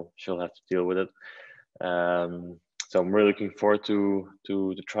you know, she'll have to deal with it. So I'm really looking forward to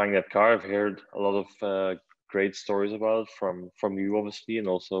trying that car. I've heard a lot of great stories about it from you, obviously, and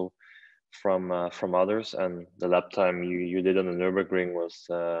also from others. And the lap time you did on the Nürburgring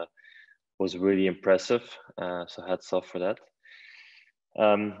was really impressive. So hats off for that.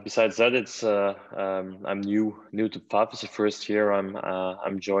 Besides that, it's I'm new to Pfaff. It's the first year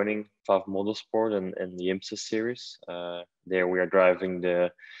I'm joining Pfaff Motorsport in the IMSA series. There we are driving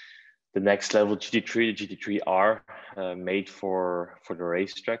the next level GT3, the GT3R, made for the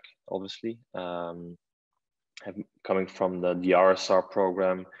racetrack, obviously. Coming from the RSR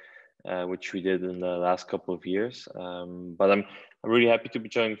program, which we did in the last couple of years. But I'm really happy to be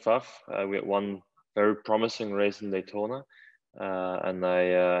joining Pfaff. We had one very promising race in Daytona. And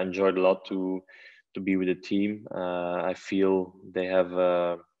I enjoyed a lot to be with the team. I feel they have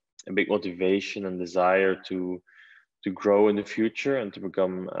a big motivation and desire to grow in the future and to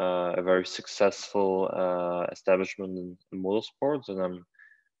become a very successful establishment in motorsports. And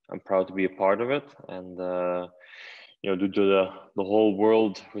I'm proud to be a part of it. And you know, due to the whole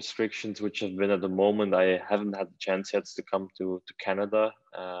world restrictions which have been at the moment, I haven't had the chance yet to come to Canada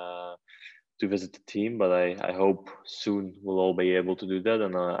to visit the team, but I hope soon we'll all be able to do that.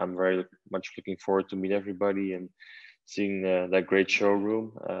 And I'm very much looking forward to meet everybody and seeing that great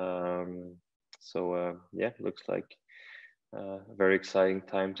showroom. So yeah, looks like a very exciting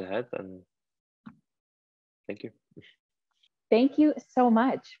time ahead. And thank you. Thank you so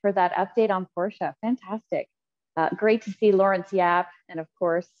much for that update on Porsche. Fantastic. Great to see Lawrence Yap and of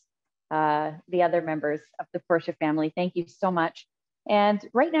course, the other members of the Porsche family. Thank you so much. And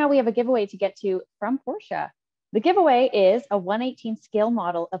right now we have a giveaway to get to from Porsche. The giveaway is a 1/18 scale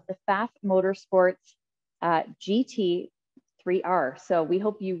model of the Pfaff Motorsports GT3R. So we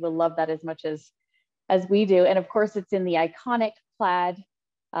hope you will love that as much as we do. And of course, it's in the iconic plaid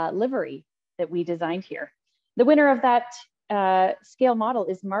livery that we designed here. The winner of that scale model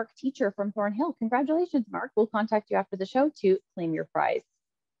is Mark Teacher from Thornhill. Congratulations, Mark. We'll contact you after the show to claim your prize.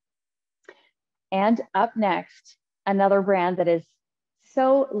 And up next, another brand that is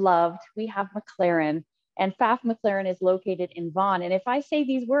so loved, we have McLaren, and Pfaff McLaren is located in Vaughan. And if I say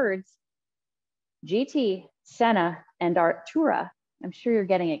these words, GT, Senna, and Artura, I'm sure you're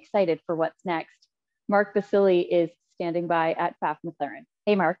getting excited for what's next. Mark Basili is standing by at Pfaff McLaren.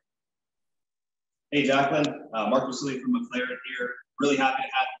 Hey, Mark. Hey, Jacqueline. Mark Basili from McLaren here. Really happy to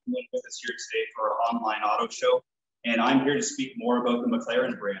have everyone with us here today for our online auto show. And I'm here to speak more about the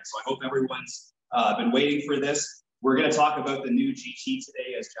McLaren brand. So I hope everyone's been waiting for this. We're going to talk about the new GT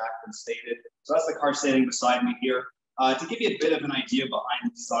today, as Jacqueline stated. So that's the car standing beside me here. To give you a bit of an idea behind the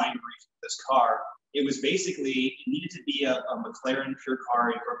design brief of this car, it was basically, it needed to be a McLaren pure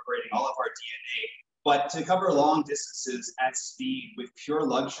car incorporating all of our DNA, but to cover long distances at speed with pure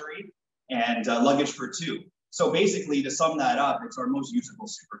luxury and luggage for two. So basically, to sum that up, it's our most usable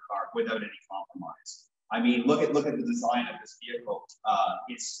supercar without any compromise. I mean, look at the design of this vehicle.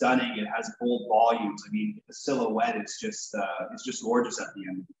 It's stunning. It has bold volumes. I mean, the silhouette is just gorgeous at the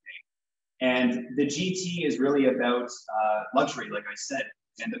end of the day. And the GT is really about luxury, like I said,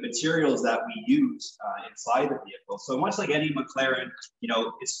 and the materials that we use inside the vehicle. So much like any McLaren, you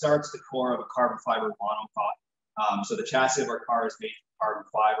know, it starts the core of a carbon fiber monocoque. So the chassis of our car is made from carbon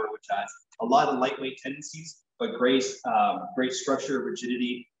fiber, which has a lot of lightweight tendencies, but great structure,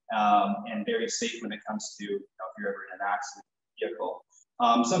 rigidity, and very safe when it comes to, you know, if you're ever in an accident vehicle.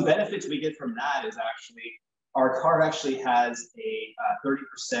 Some benefits we get from that is actually our car actually has a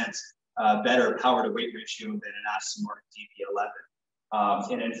 30% better power to weight ratio than an Aston Martin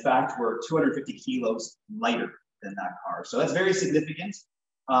DB11. And in fact, we're 250 kilos lighter than that car. So that's very significant.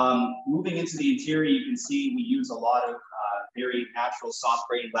 Moving into the interior, you can see we use a lot of very natural soft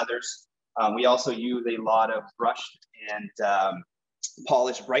grain leathers. We also use a lot of brushed and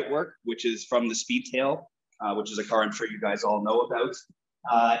polished brightwork, which is from the Speedtail, which is a car I'm sure you guys all know about.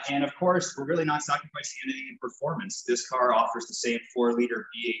 And of course, we're really not sacrificing anything in performance. This car offers the same 4-liter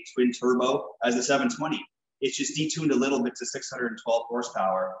V8 twin turbo as the 720. It's just detuned a little bit to 612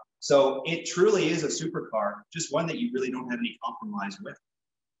 horsepower. So it truly is a supercar, just one that you really don't have any compromise with.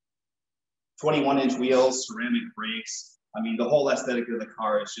 21-inch wheels, ceramic brakes. I mean, the whole aesthetic of the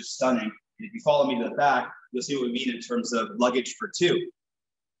car is just stunning. And if you follow me to the back, you'll see what we mean in terms of luggage for two.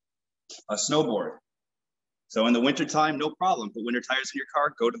 A snowboard. So in the wintertime, no problem. Put winter tires in your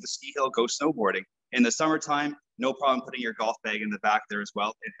car, go to the ski hill, go snowboarding. In the summertime, no problem putting your golf bag in the back there as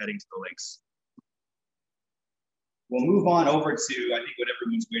well and heading to the links. We'll move on over to, I think, what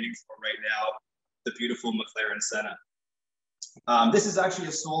everyone's waiting for right now, the beautiful McLaren Senna. This is actually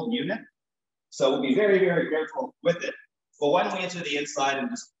a sold unit, so we'll be very, very careful with it. But why don't we enter the inside and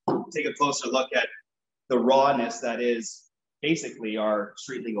just take a closer look at the rawness that is basically our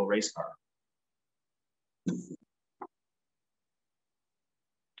street legal race car.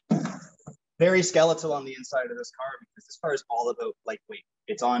 Very skeletal on the inside of this car because this car is all about lightweight.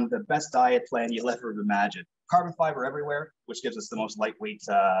 It's on the best diet plan you'll ever imagine. Carbon fiber everywhere, which gives us the most lightweight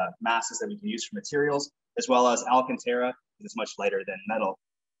masses that we can use for materials, as well as Alcantara, it's much lighter than metal.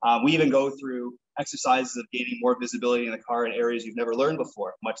 We even go through exercises of gaining more visibility in the car in areas you've never learned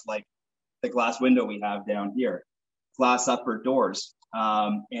before, much like the glass window we have down here, glass upper doors,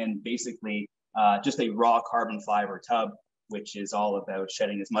 and basically just a raw carbon fiber tub, which is all about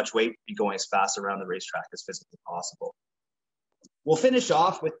shedding as much weight and going as fast around the racetrack as physically possible. We'll finish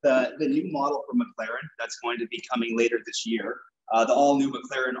off with the new model from McLaren that's going to be coming later this year, the all-new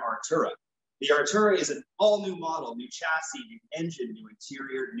McLaren Artura. The Artura is an all-new model, new chassis, new engine, new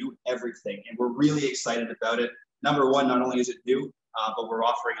interior, new everything, and we're really excited about it. Number one, not only is it new, but we're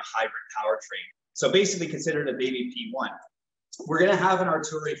offering a hybrid powertrain. So basically consider it a baby P1. We're gonna have an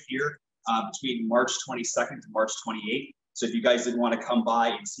Artura here between March 22nd to March 28th. So if you guys did want to come by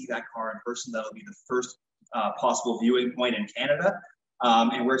and see that car in person, that'll be the first possible viewing point in Canada.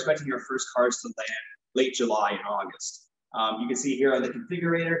 And we're expecting our first cars to land late July and August. You can see here on the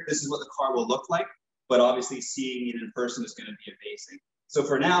configurator, this is what the car will look like, but obviously seeing it in person is going to be amazing. So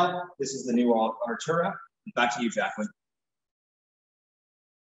for now, this is the new Artura. Back to you, Jacqueline.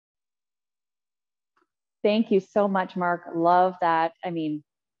 Thank you so much, Mark. Love that. I mean,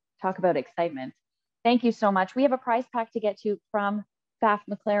 talk about excitement. Thank you so much. We have a prize pack to get to from Pfaff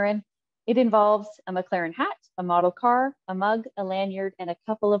McLaren. It involves a McLaren hat, a model car, a mug, a lanyard, and a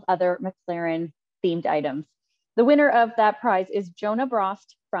couple of other McLaren themed items. The winner of that prize is Jonah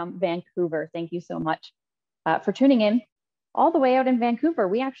Brost from Vancouver. Thank you so much for tuning in all the way out in Vancouver.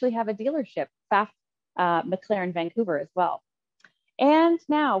 We actually have a dealership, Pfaff McLaren Vancouver as well. And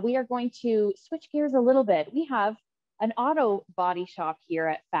now we are going to switch gears a little bit. We have an auto body shop here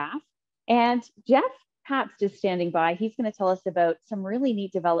at Pfaff. And Jeff Pabst is standing by. He's going to tell us about some really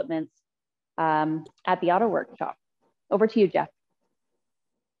neat developments at the auto workshop. Over to you, Jeff.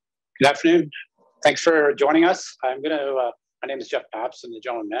 Good afternoon. Thanks for joining us. My name is Jeff Pabst. I'm the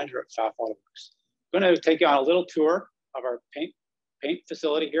general manager at Pfaff Auto Works. I'm going to take you on a little tour of our paint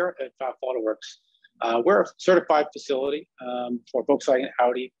facility here at Pfaff Auto Works. We're a certified facility for Volkswagen,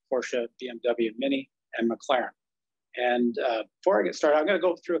 Audi, Porsche, BMW, Mini, and McLaren. And before I get started, I'm going to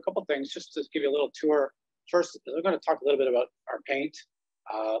go through a couple things just to give you a little tour. First, we're going to talk a little bit about our paint,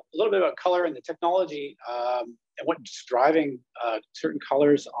 a little bit about color and the technology and what's driving certain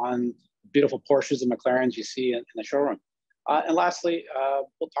colors on beautiful Porsches and McLarens you see in the showroom. And lastly,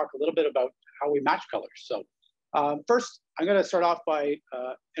 we'll talk a little bit about how we match colors. So first, I'm going to start off by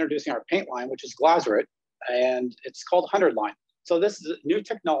introducing our paint line, which is Glazerite, and it's called 100 line. So this is a new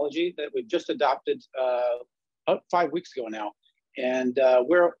technology that we've just adopted about 5 weeks ago now. And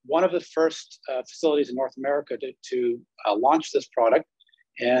we're one of the first facilities in North America to launch this product.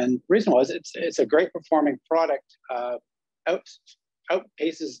 And the reason was it's a great performing product,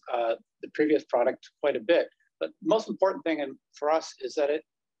 outpaces the previous product quite a bit. But the most important thing for us is that it,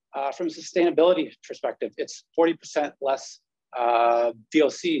 from a sustainability perspective, it's 40% less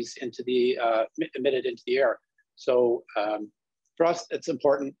VOCs emitted into the air. So for us, it's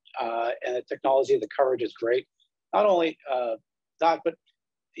important, and the technology, the coverage is great. Not only that, but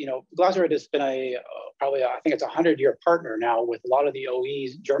Glazerite has been probably I think it's a 100-year partner now with a lot of the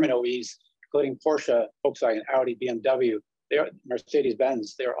OEs, German OEs, including Porsche, Volkswagen, Audi, BMW,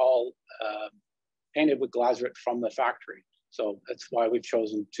 Mercedes-Benz. They're all painted with Glazerite from the factory. So that's why we've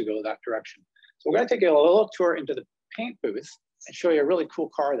chosen to go that direction. So we're going to take a little tour into the paint booth and show you a really cool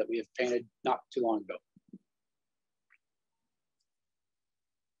car that we have painted not too long ago.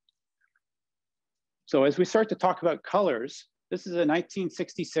 So as we start to talk about colors, this is a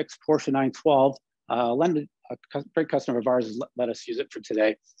 1966 Porsche 912. A great customer of ours has let us use it for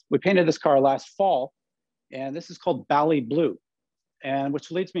today. We painted this car last fall, and this is called Bally Blue, and which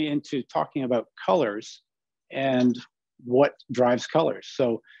leads me into talking about colors and what drives colors.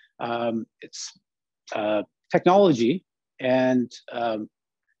 So it's technology and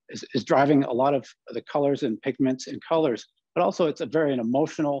is driving a lot of the colors and pigments and colors, but also it's a very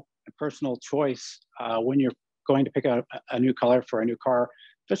emotional and personal choice when you're going to pick out a new color for a new car,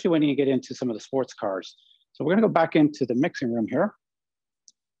 especially when you get into some of the sports cars. So we're gonna go back into the mixing room here.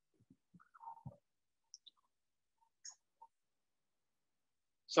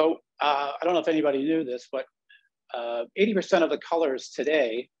 So I don't know if anybody knew this, but 80% of the colors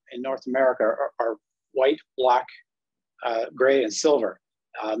today in North America are white, black, gray, and silver,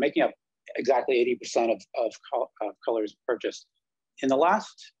 making up exactly 80% of colors purchased. In the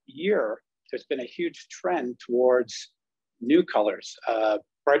last year, there's been a huge trend towards new colors,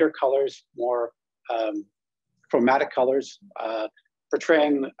 brighter colors, more chromatic colors,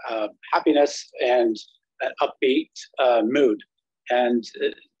 portraying happiness and an upbeat mood. And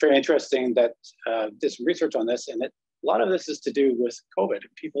very interesting that did some research on this, and a lot of this is to do with COVID.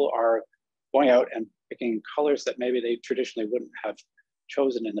 People are going out and picking colors that maybe they traditionally wouldn't have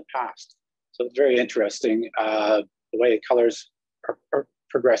chosen in the past. So it's very interesting the way colors are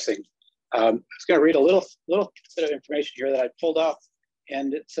progressing. I was going to read a little bit of information here that I pulled up,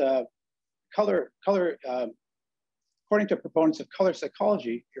 and it's color. According to proponents of color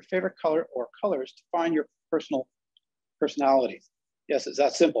psychology, your favorite color or colors define your personal personality. Yes, it's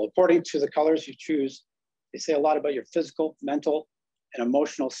that simple. According to the colors you choose, they say a lot about your physical, mental, and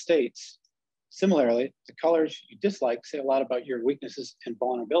emotional states. Similarly, the colors you dislike say a lot about your weaknesses and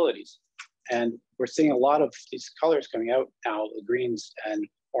vulnerabilities. And we're seeing a lot of these colors coming out now, the greens and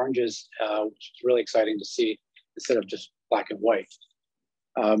oranges, which is really exciting to see instead of just black and white.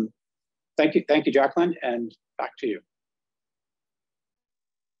 Thank you, Jacqueline, and back to you.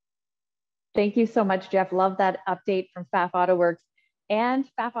 Thank you so much, Jeff. Love that update from Pfaff Auto Works. And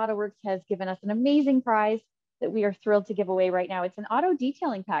Pfaff Auto Works has given us an amazing prize that we are thrilled to give away right now. It's an auto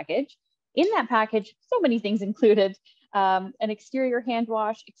detailing package. In that package, so many things included. An exterior hand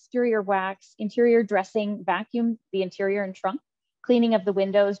wash, exterior wax, interior dressing, vacuum the interior and trunk, cleaning of the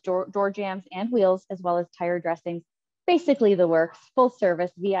windows, door jambs and wheels, as well as tire dressings. Basically the works, full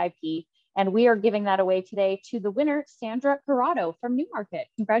service, VIP. And we are giving that away today to the winner, Sandra Corrado from Newmarket.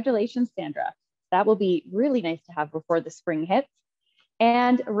 Congratulations, Sandra. That will be really nice to have before the spring hits.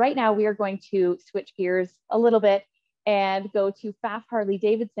 And right now we are going to switch gears a little bit and go to Pfaff Harley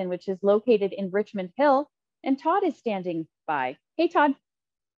Davidson, which is located in Richmond Hill. And Todd is standing by. Hey, Todd.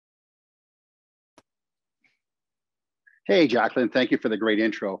 Hey, Jacqueline, thank you for the great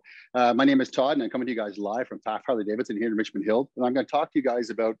intro. My name is Todd, and I'm coming to you guys live from Pfaff Harley Davidson here in Richmond Hill. And I'm going to talk to you guys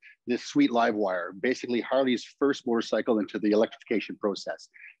about this sweet live wire, basically Harley's first motorcycle into the electrification process.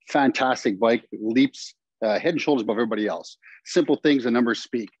 Fantastic bike, leaps head and shoulders above everybody else. Simple things, the numbers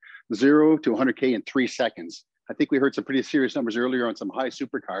speak. 0 to 100K in 3 seconds. I think we heard some pretty serious numbers earlier on some high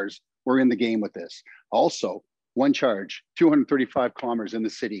supercars. We're in the game with this. Also, one charge, 235 kilometers in the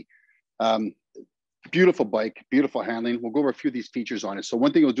city. Beautiful bike, beautiful handling. We'll go over a few of these features on it. So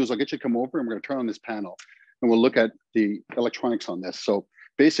one thing we'll do is I'll get you to come over and we're going to turn on this panel and we'll look at the electronics on this. So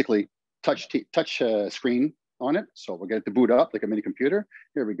basically touch screen on it. So we'll get it to boot up like a mini computer.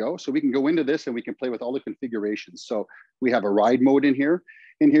 Here we go. So we can go into this and we can play with all the configurations. So we have a ride mode in here.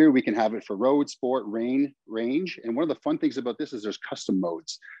 In here, we can have it for road, sport, rain, range. And one of the fun things about this is there's custom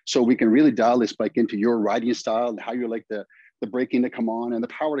modes. So we can really dial this bike into your riding style and how you like the braking to come on and the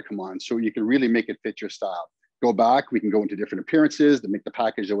power to come on. So you can really make it fit your style. Go back, we can go into different appearances to make the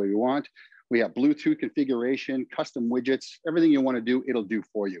package the way we want. We have Bluetooth configuration, custom widgets, everything you want to do, it'll do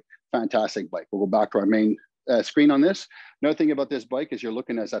for you. Fantastic bike. We'll go back to our main screen on this. Another thing about this bike is you're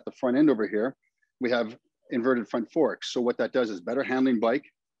looking at the front end over here, we have inverted front forks. So what that does is better handling bike,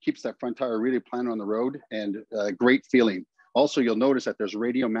 keeps that front tire really planted on the road and great feeling. Also, you'll notice that there's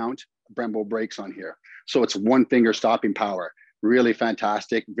radio mount Brembo brakes on here. So it's one finger stopping power. Really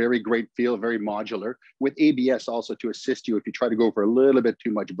fantastic, very great feel, very modular with ABS also to assist you if you try to go for a little bit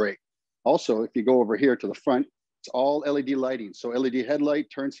too much brake. Also, if you go over here to the front, it's all LED lighting. So LED headlight,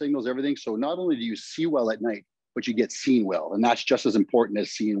 turn signals, everything. So not only do you see well at night, but you get seen well. And that's just as important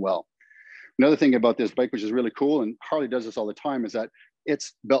as seeing well. Another thing about this bike, which is really cool, and Harley does this all the time, is that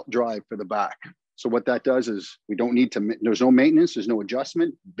it's belt drive for the back. So what that does is we don't need to, there's no maintenance, there's no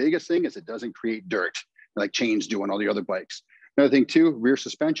adjustment. Biggest thing is it doesn't create dirt like chains do on all the other bikes. Another thing too, rear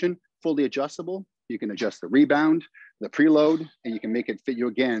suspension, fully adjustable. You can adjust the rebound, the preload, and you can make it fit you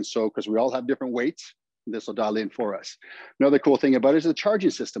again. So, because we all have different weights, this will dial in for us. Another cool thing about it is the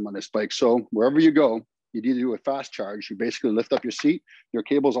charging system on this bike. So wherever you go, you need to do a fast charge. You basically lift up your seat, your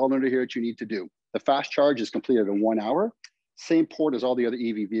cable's all under here that you need to do. The fast charge is completed in 1 hour. Same port as all the other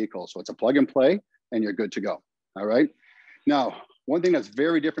EV vehicles. So it's a plug and play and you're good to go. All right. Now, one thing that's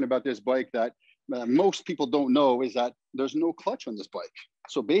very different about this bike that most people don't know is that there's no clutch on this bike.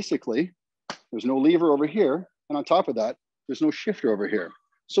 So basically, there's no lever over here. And on top of that, there's no shifter over here.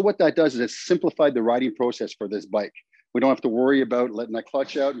 So what that does is it simplified the riding process for this bike. We don't have to worry about letting that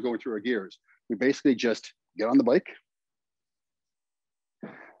clutch out and going through our gears. We basically just get on the bike.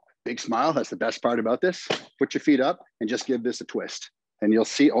 Big smile, that's the best part about this. Put your feet up and just give this a twist. And you'll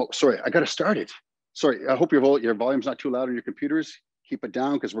see, oh, sorry, I gotta start it. Sorry, I hope your volume's not too loud on your computers. Keep it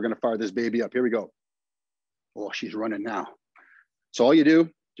down because we're gonna fire this baby up. Here we go. Oh, she's running now. So all you do,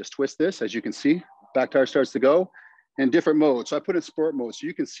 just twist this, as you can see, back tire starts to go in different modes. So I put in sport mode so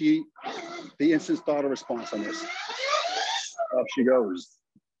you can see the instant throttle response on this. Off she goes.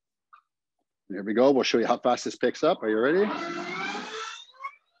 There we go. We'll show you how fast this picks up. Are you ready?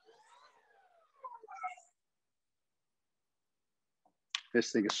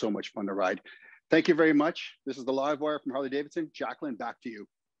 This thing is so much fun to ride. Thank you very much. This is the live wire from Harley Davidson. Jacqueline, back to you.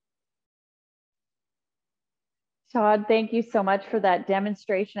 Todd, thank you so much for that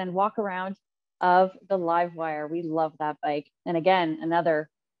demonstration and walk around of the live wire. We love that bike. And again, another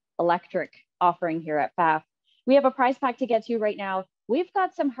electric offering here at Pfaff. We have a prize pack to get to right now. We've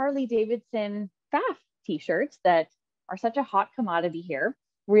got some Harley Davidson Pfaff t-shirts that are such a hot commodity here.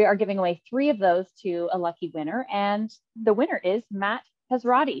 We are giving away 3 of those to a lucky winner. And the winner is Matt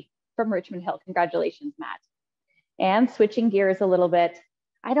Pesrotti from Richmond Hill. Congratulations, Matt. And switching gears a little bit,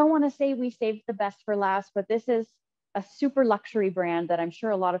 I don't want to say we saved the best for last, but this is a super luxury brand that I'm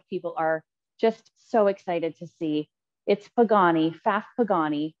sure a lot of people are just so excited to see. It's Pagani, Pfaff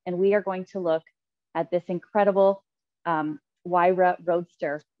Pagani, and we are going to look at this incredible Wyra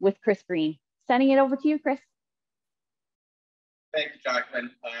Roadster with Chris Green. Sending it over to you, Chris. Thank you,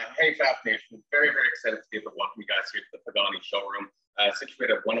 Jacqueline. Hey, Pfaff Nation. Very, very excited to be able to welcome you guys here to the Pagani showroom,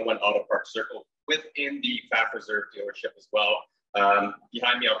 situated at 101 Auto Park Circle within the Pfaff Reserve dealership as well.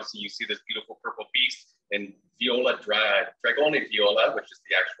 Behind me, obviously, you see this beautiful purple beast in Viola Dragone Viola, which is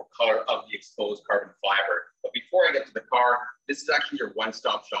the actual color of the exposed carbon fiber. But before I get to the car, this is actually your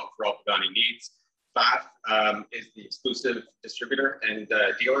one-stop shop for all Pagani needs. Pfaff is the exclusive distributor and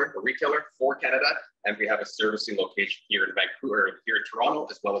dealer or retailer for Canada, and we have a servicing location here in Vancouver, here in Toronto,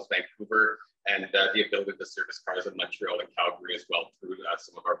 as well as Vancouver, and the ability to service cars in Montreal and Calgary as well through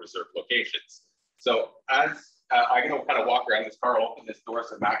some of our reserve locations. So as I'm going to kind of walk around this car, open this door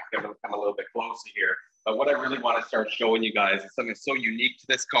so Matt can come a little bit closer here. But what I really want to start showing you guys is something so unique to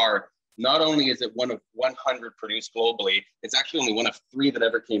this car. Not only is it one of 100 produced globally, it's actually only one of 3 that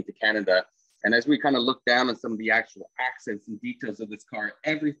ever came to Canada. And as we kind of look down on some of the actual accents and details of this car,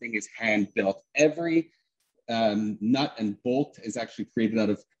 everything is hand built. Every nut and bolt is actually created out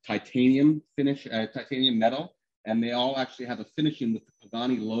of titanium titanium metal. And they all actually have a finishing with the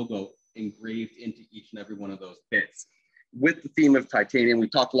Pagani logo engraved into each and every one of those bits. With the theme of titanium, we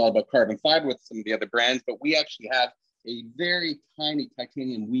talked a lot about carbon fiber with some of the other brands, but we actually have a very tiny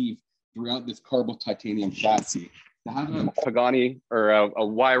titanium weave throughout this carbon titanium chassis. To have a Pagani or a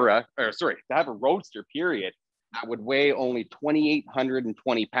Wyra, or sorry, to have a Roadster period that would weigh only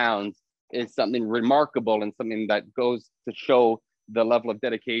 2,820 pounds is something remarkable and something that goes to show the level of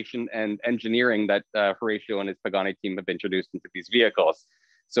dedication and engineering that Horatio and his Pagani team have introduced into these vehicles.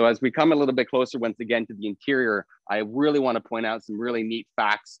 So as we come a little bit closer once again to the interior, I really want to point out some really neat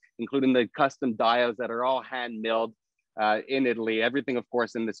facts, including the custom dials that are all hand milled in Italy. Everything, of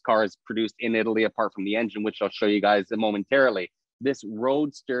course, in this car is produced in Italy, apart from the engine, which I'll show you guys momentarily. This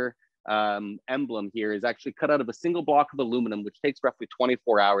Roadster emblem here is actually cut out of a single block of aluminum, which takes roughly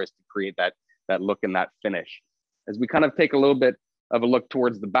 24 hours to create that look and that finish. As we kind of take a little bit of a look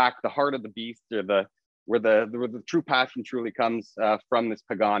towards the back, the heart of the beast, or where the true passion truly comes from this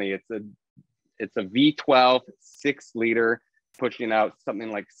Pagani. It's a V12 6-liter, pushing out something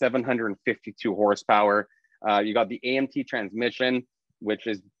like 752 horsepower. You got the AMT transmission, which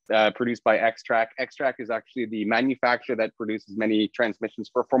is produced by X-Track. X-Track is actually the manufacturer that produces many transmissions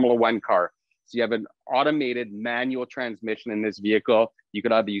for a Formula One car. So you have an automated manual transmission in this vehicle. You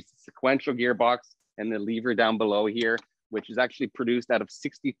could either use the sequential gearbox and the lever down below here, which is actually produced out of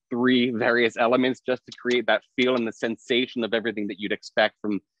 63 various elements just to create that feel and the sensation of everything that you'd expect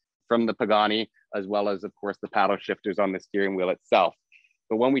from the Pagani, as well as, of course, the paddle shifters on the steering wheel itself.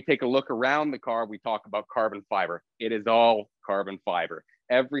 But when we take a look around the car, we talk about carbon fiber. It is all carbon fiber.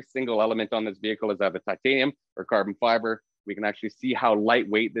 Every single element on this vehicle is either titanium or carbon fiber. We can actually see how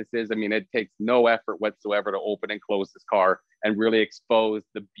lightweight this is. I mean, it takes no effort whatsoever to open and close this car and really expose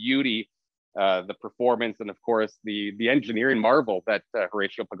the beauty, the performance, and of course, the engineering marvel that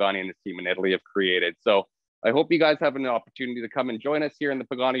Horatio Pagani and his team in Italy have created. So I hope you guys have an opportunity to come and join us here in the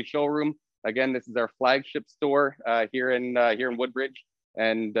Pagani showroom. Again, this is our flagship store here in Woodbridge.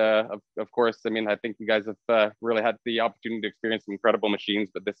 And of course, I mean, I think you guys have really had the opportunity to experience some incredible machines,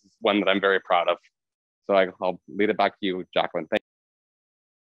 but this is one that I'm very proud of. So I'll lead it back to you, Jacqueline. Thank you.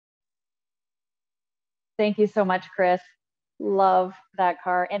 Thank you so much, Chris. Love that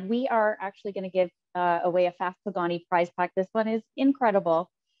car. And we are actually going to give away a Pfaff Pagani prize pack. This one is incredible.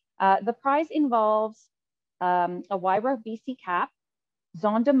 The prize involves a Wyra BC cap,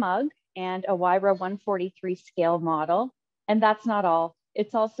 Zonda mug, and a Wyra 143 scale model. And that's not all.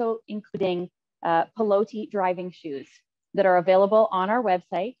 It's also including Pelote driving shoes that are available on our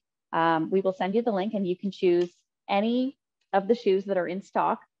website. We will send you the link and you can choose any of the shoes that are in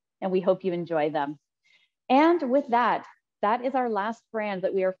stock, and we hope you enjoy them. And with that, that is our last brand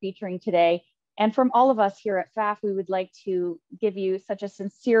that we are featuring today. And from all of us here at Pfaff, we would like to give you such a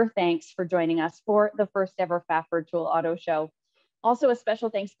sincere thanks for joining us for the first ever Pfaff Virtual Auto Show. Also, a special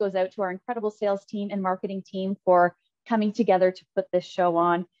thanks goes out to our incredible sales team and marketing team for coming together to put this show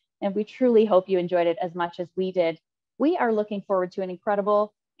on. And we truly hope you enjoyed it as much as we did. We are looking forward to an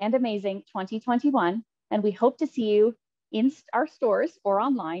incredible and amazing 2021, and we hope to see you in our stores or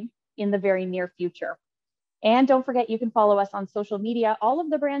online in the very near future. And don't forget, you can follow us on social media. All of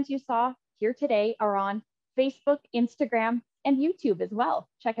the brands you saw here today are on Facebook, Instagram, and YouTube as well.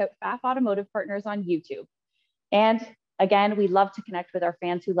 Check out Pfaff Automotive Partners on YouTube. And again, we love to connect with our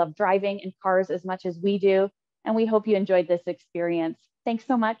fans who love driving and cars as much as we do. And we hope you enjoyed this experience. Thanks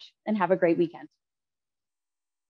so much and have a great weekend.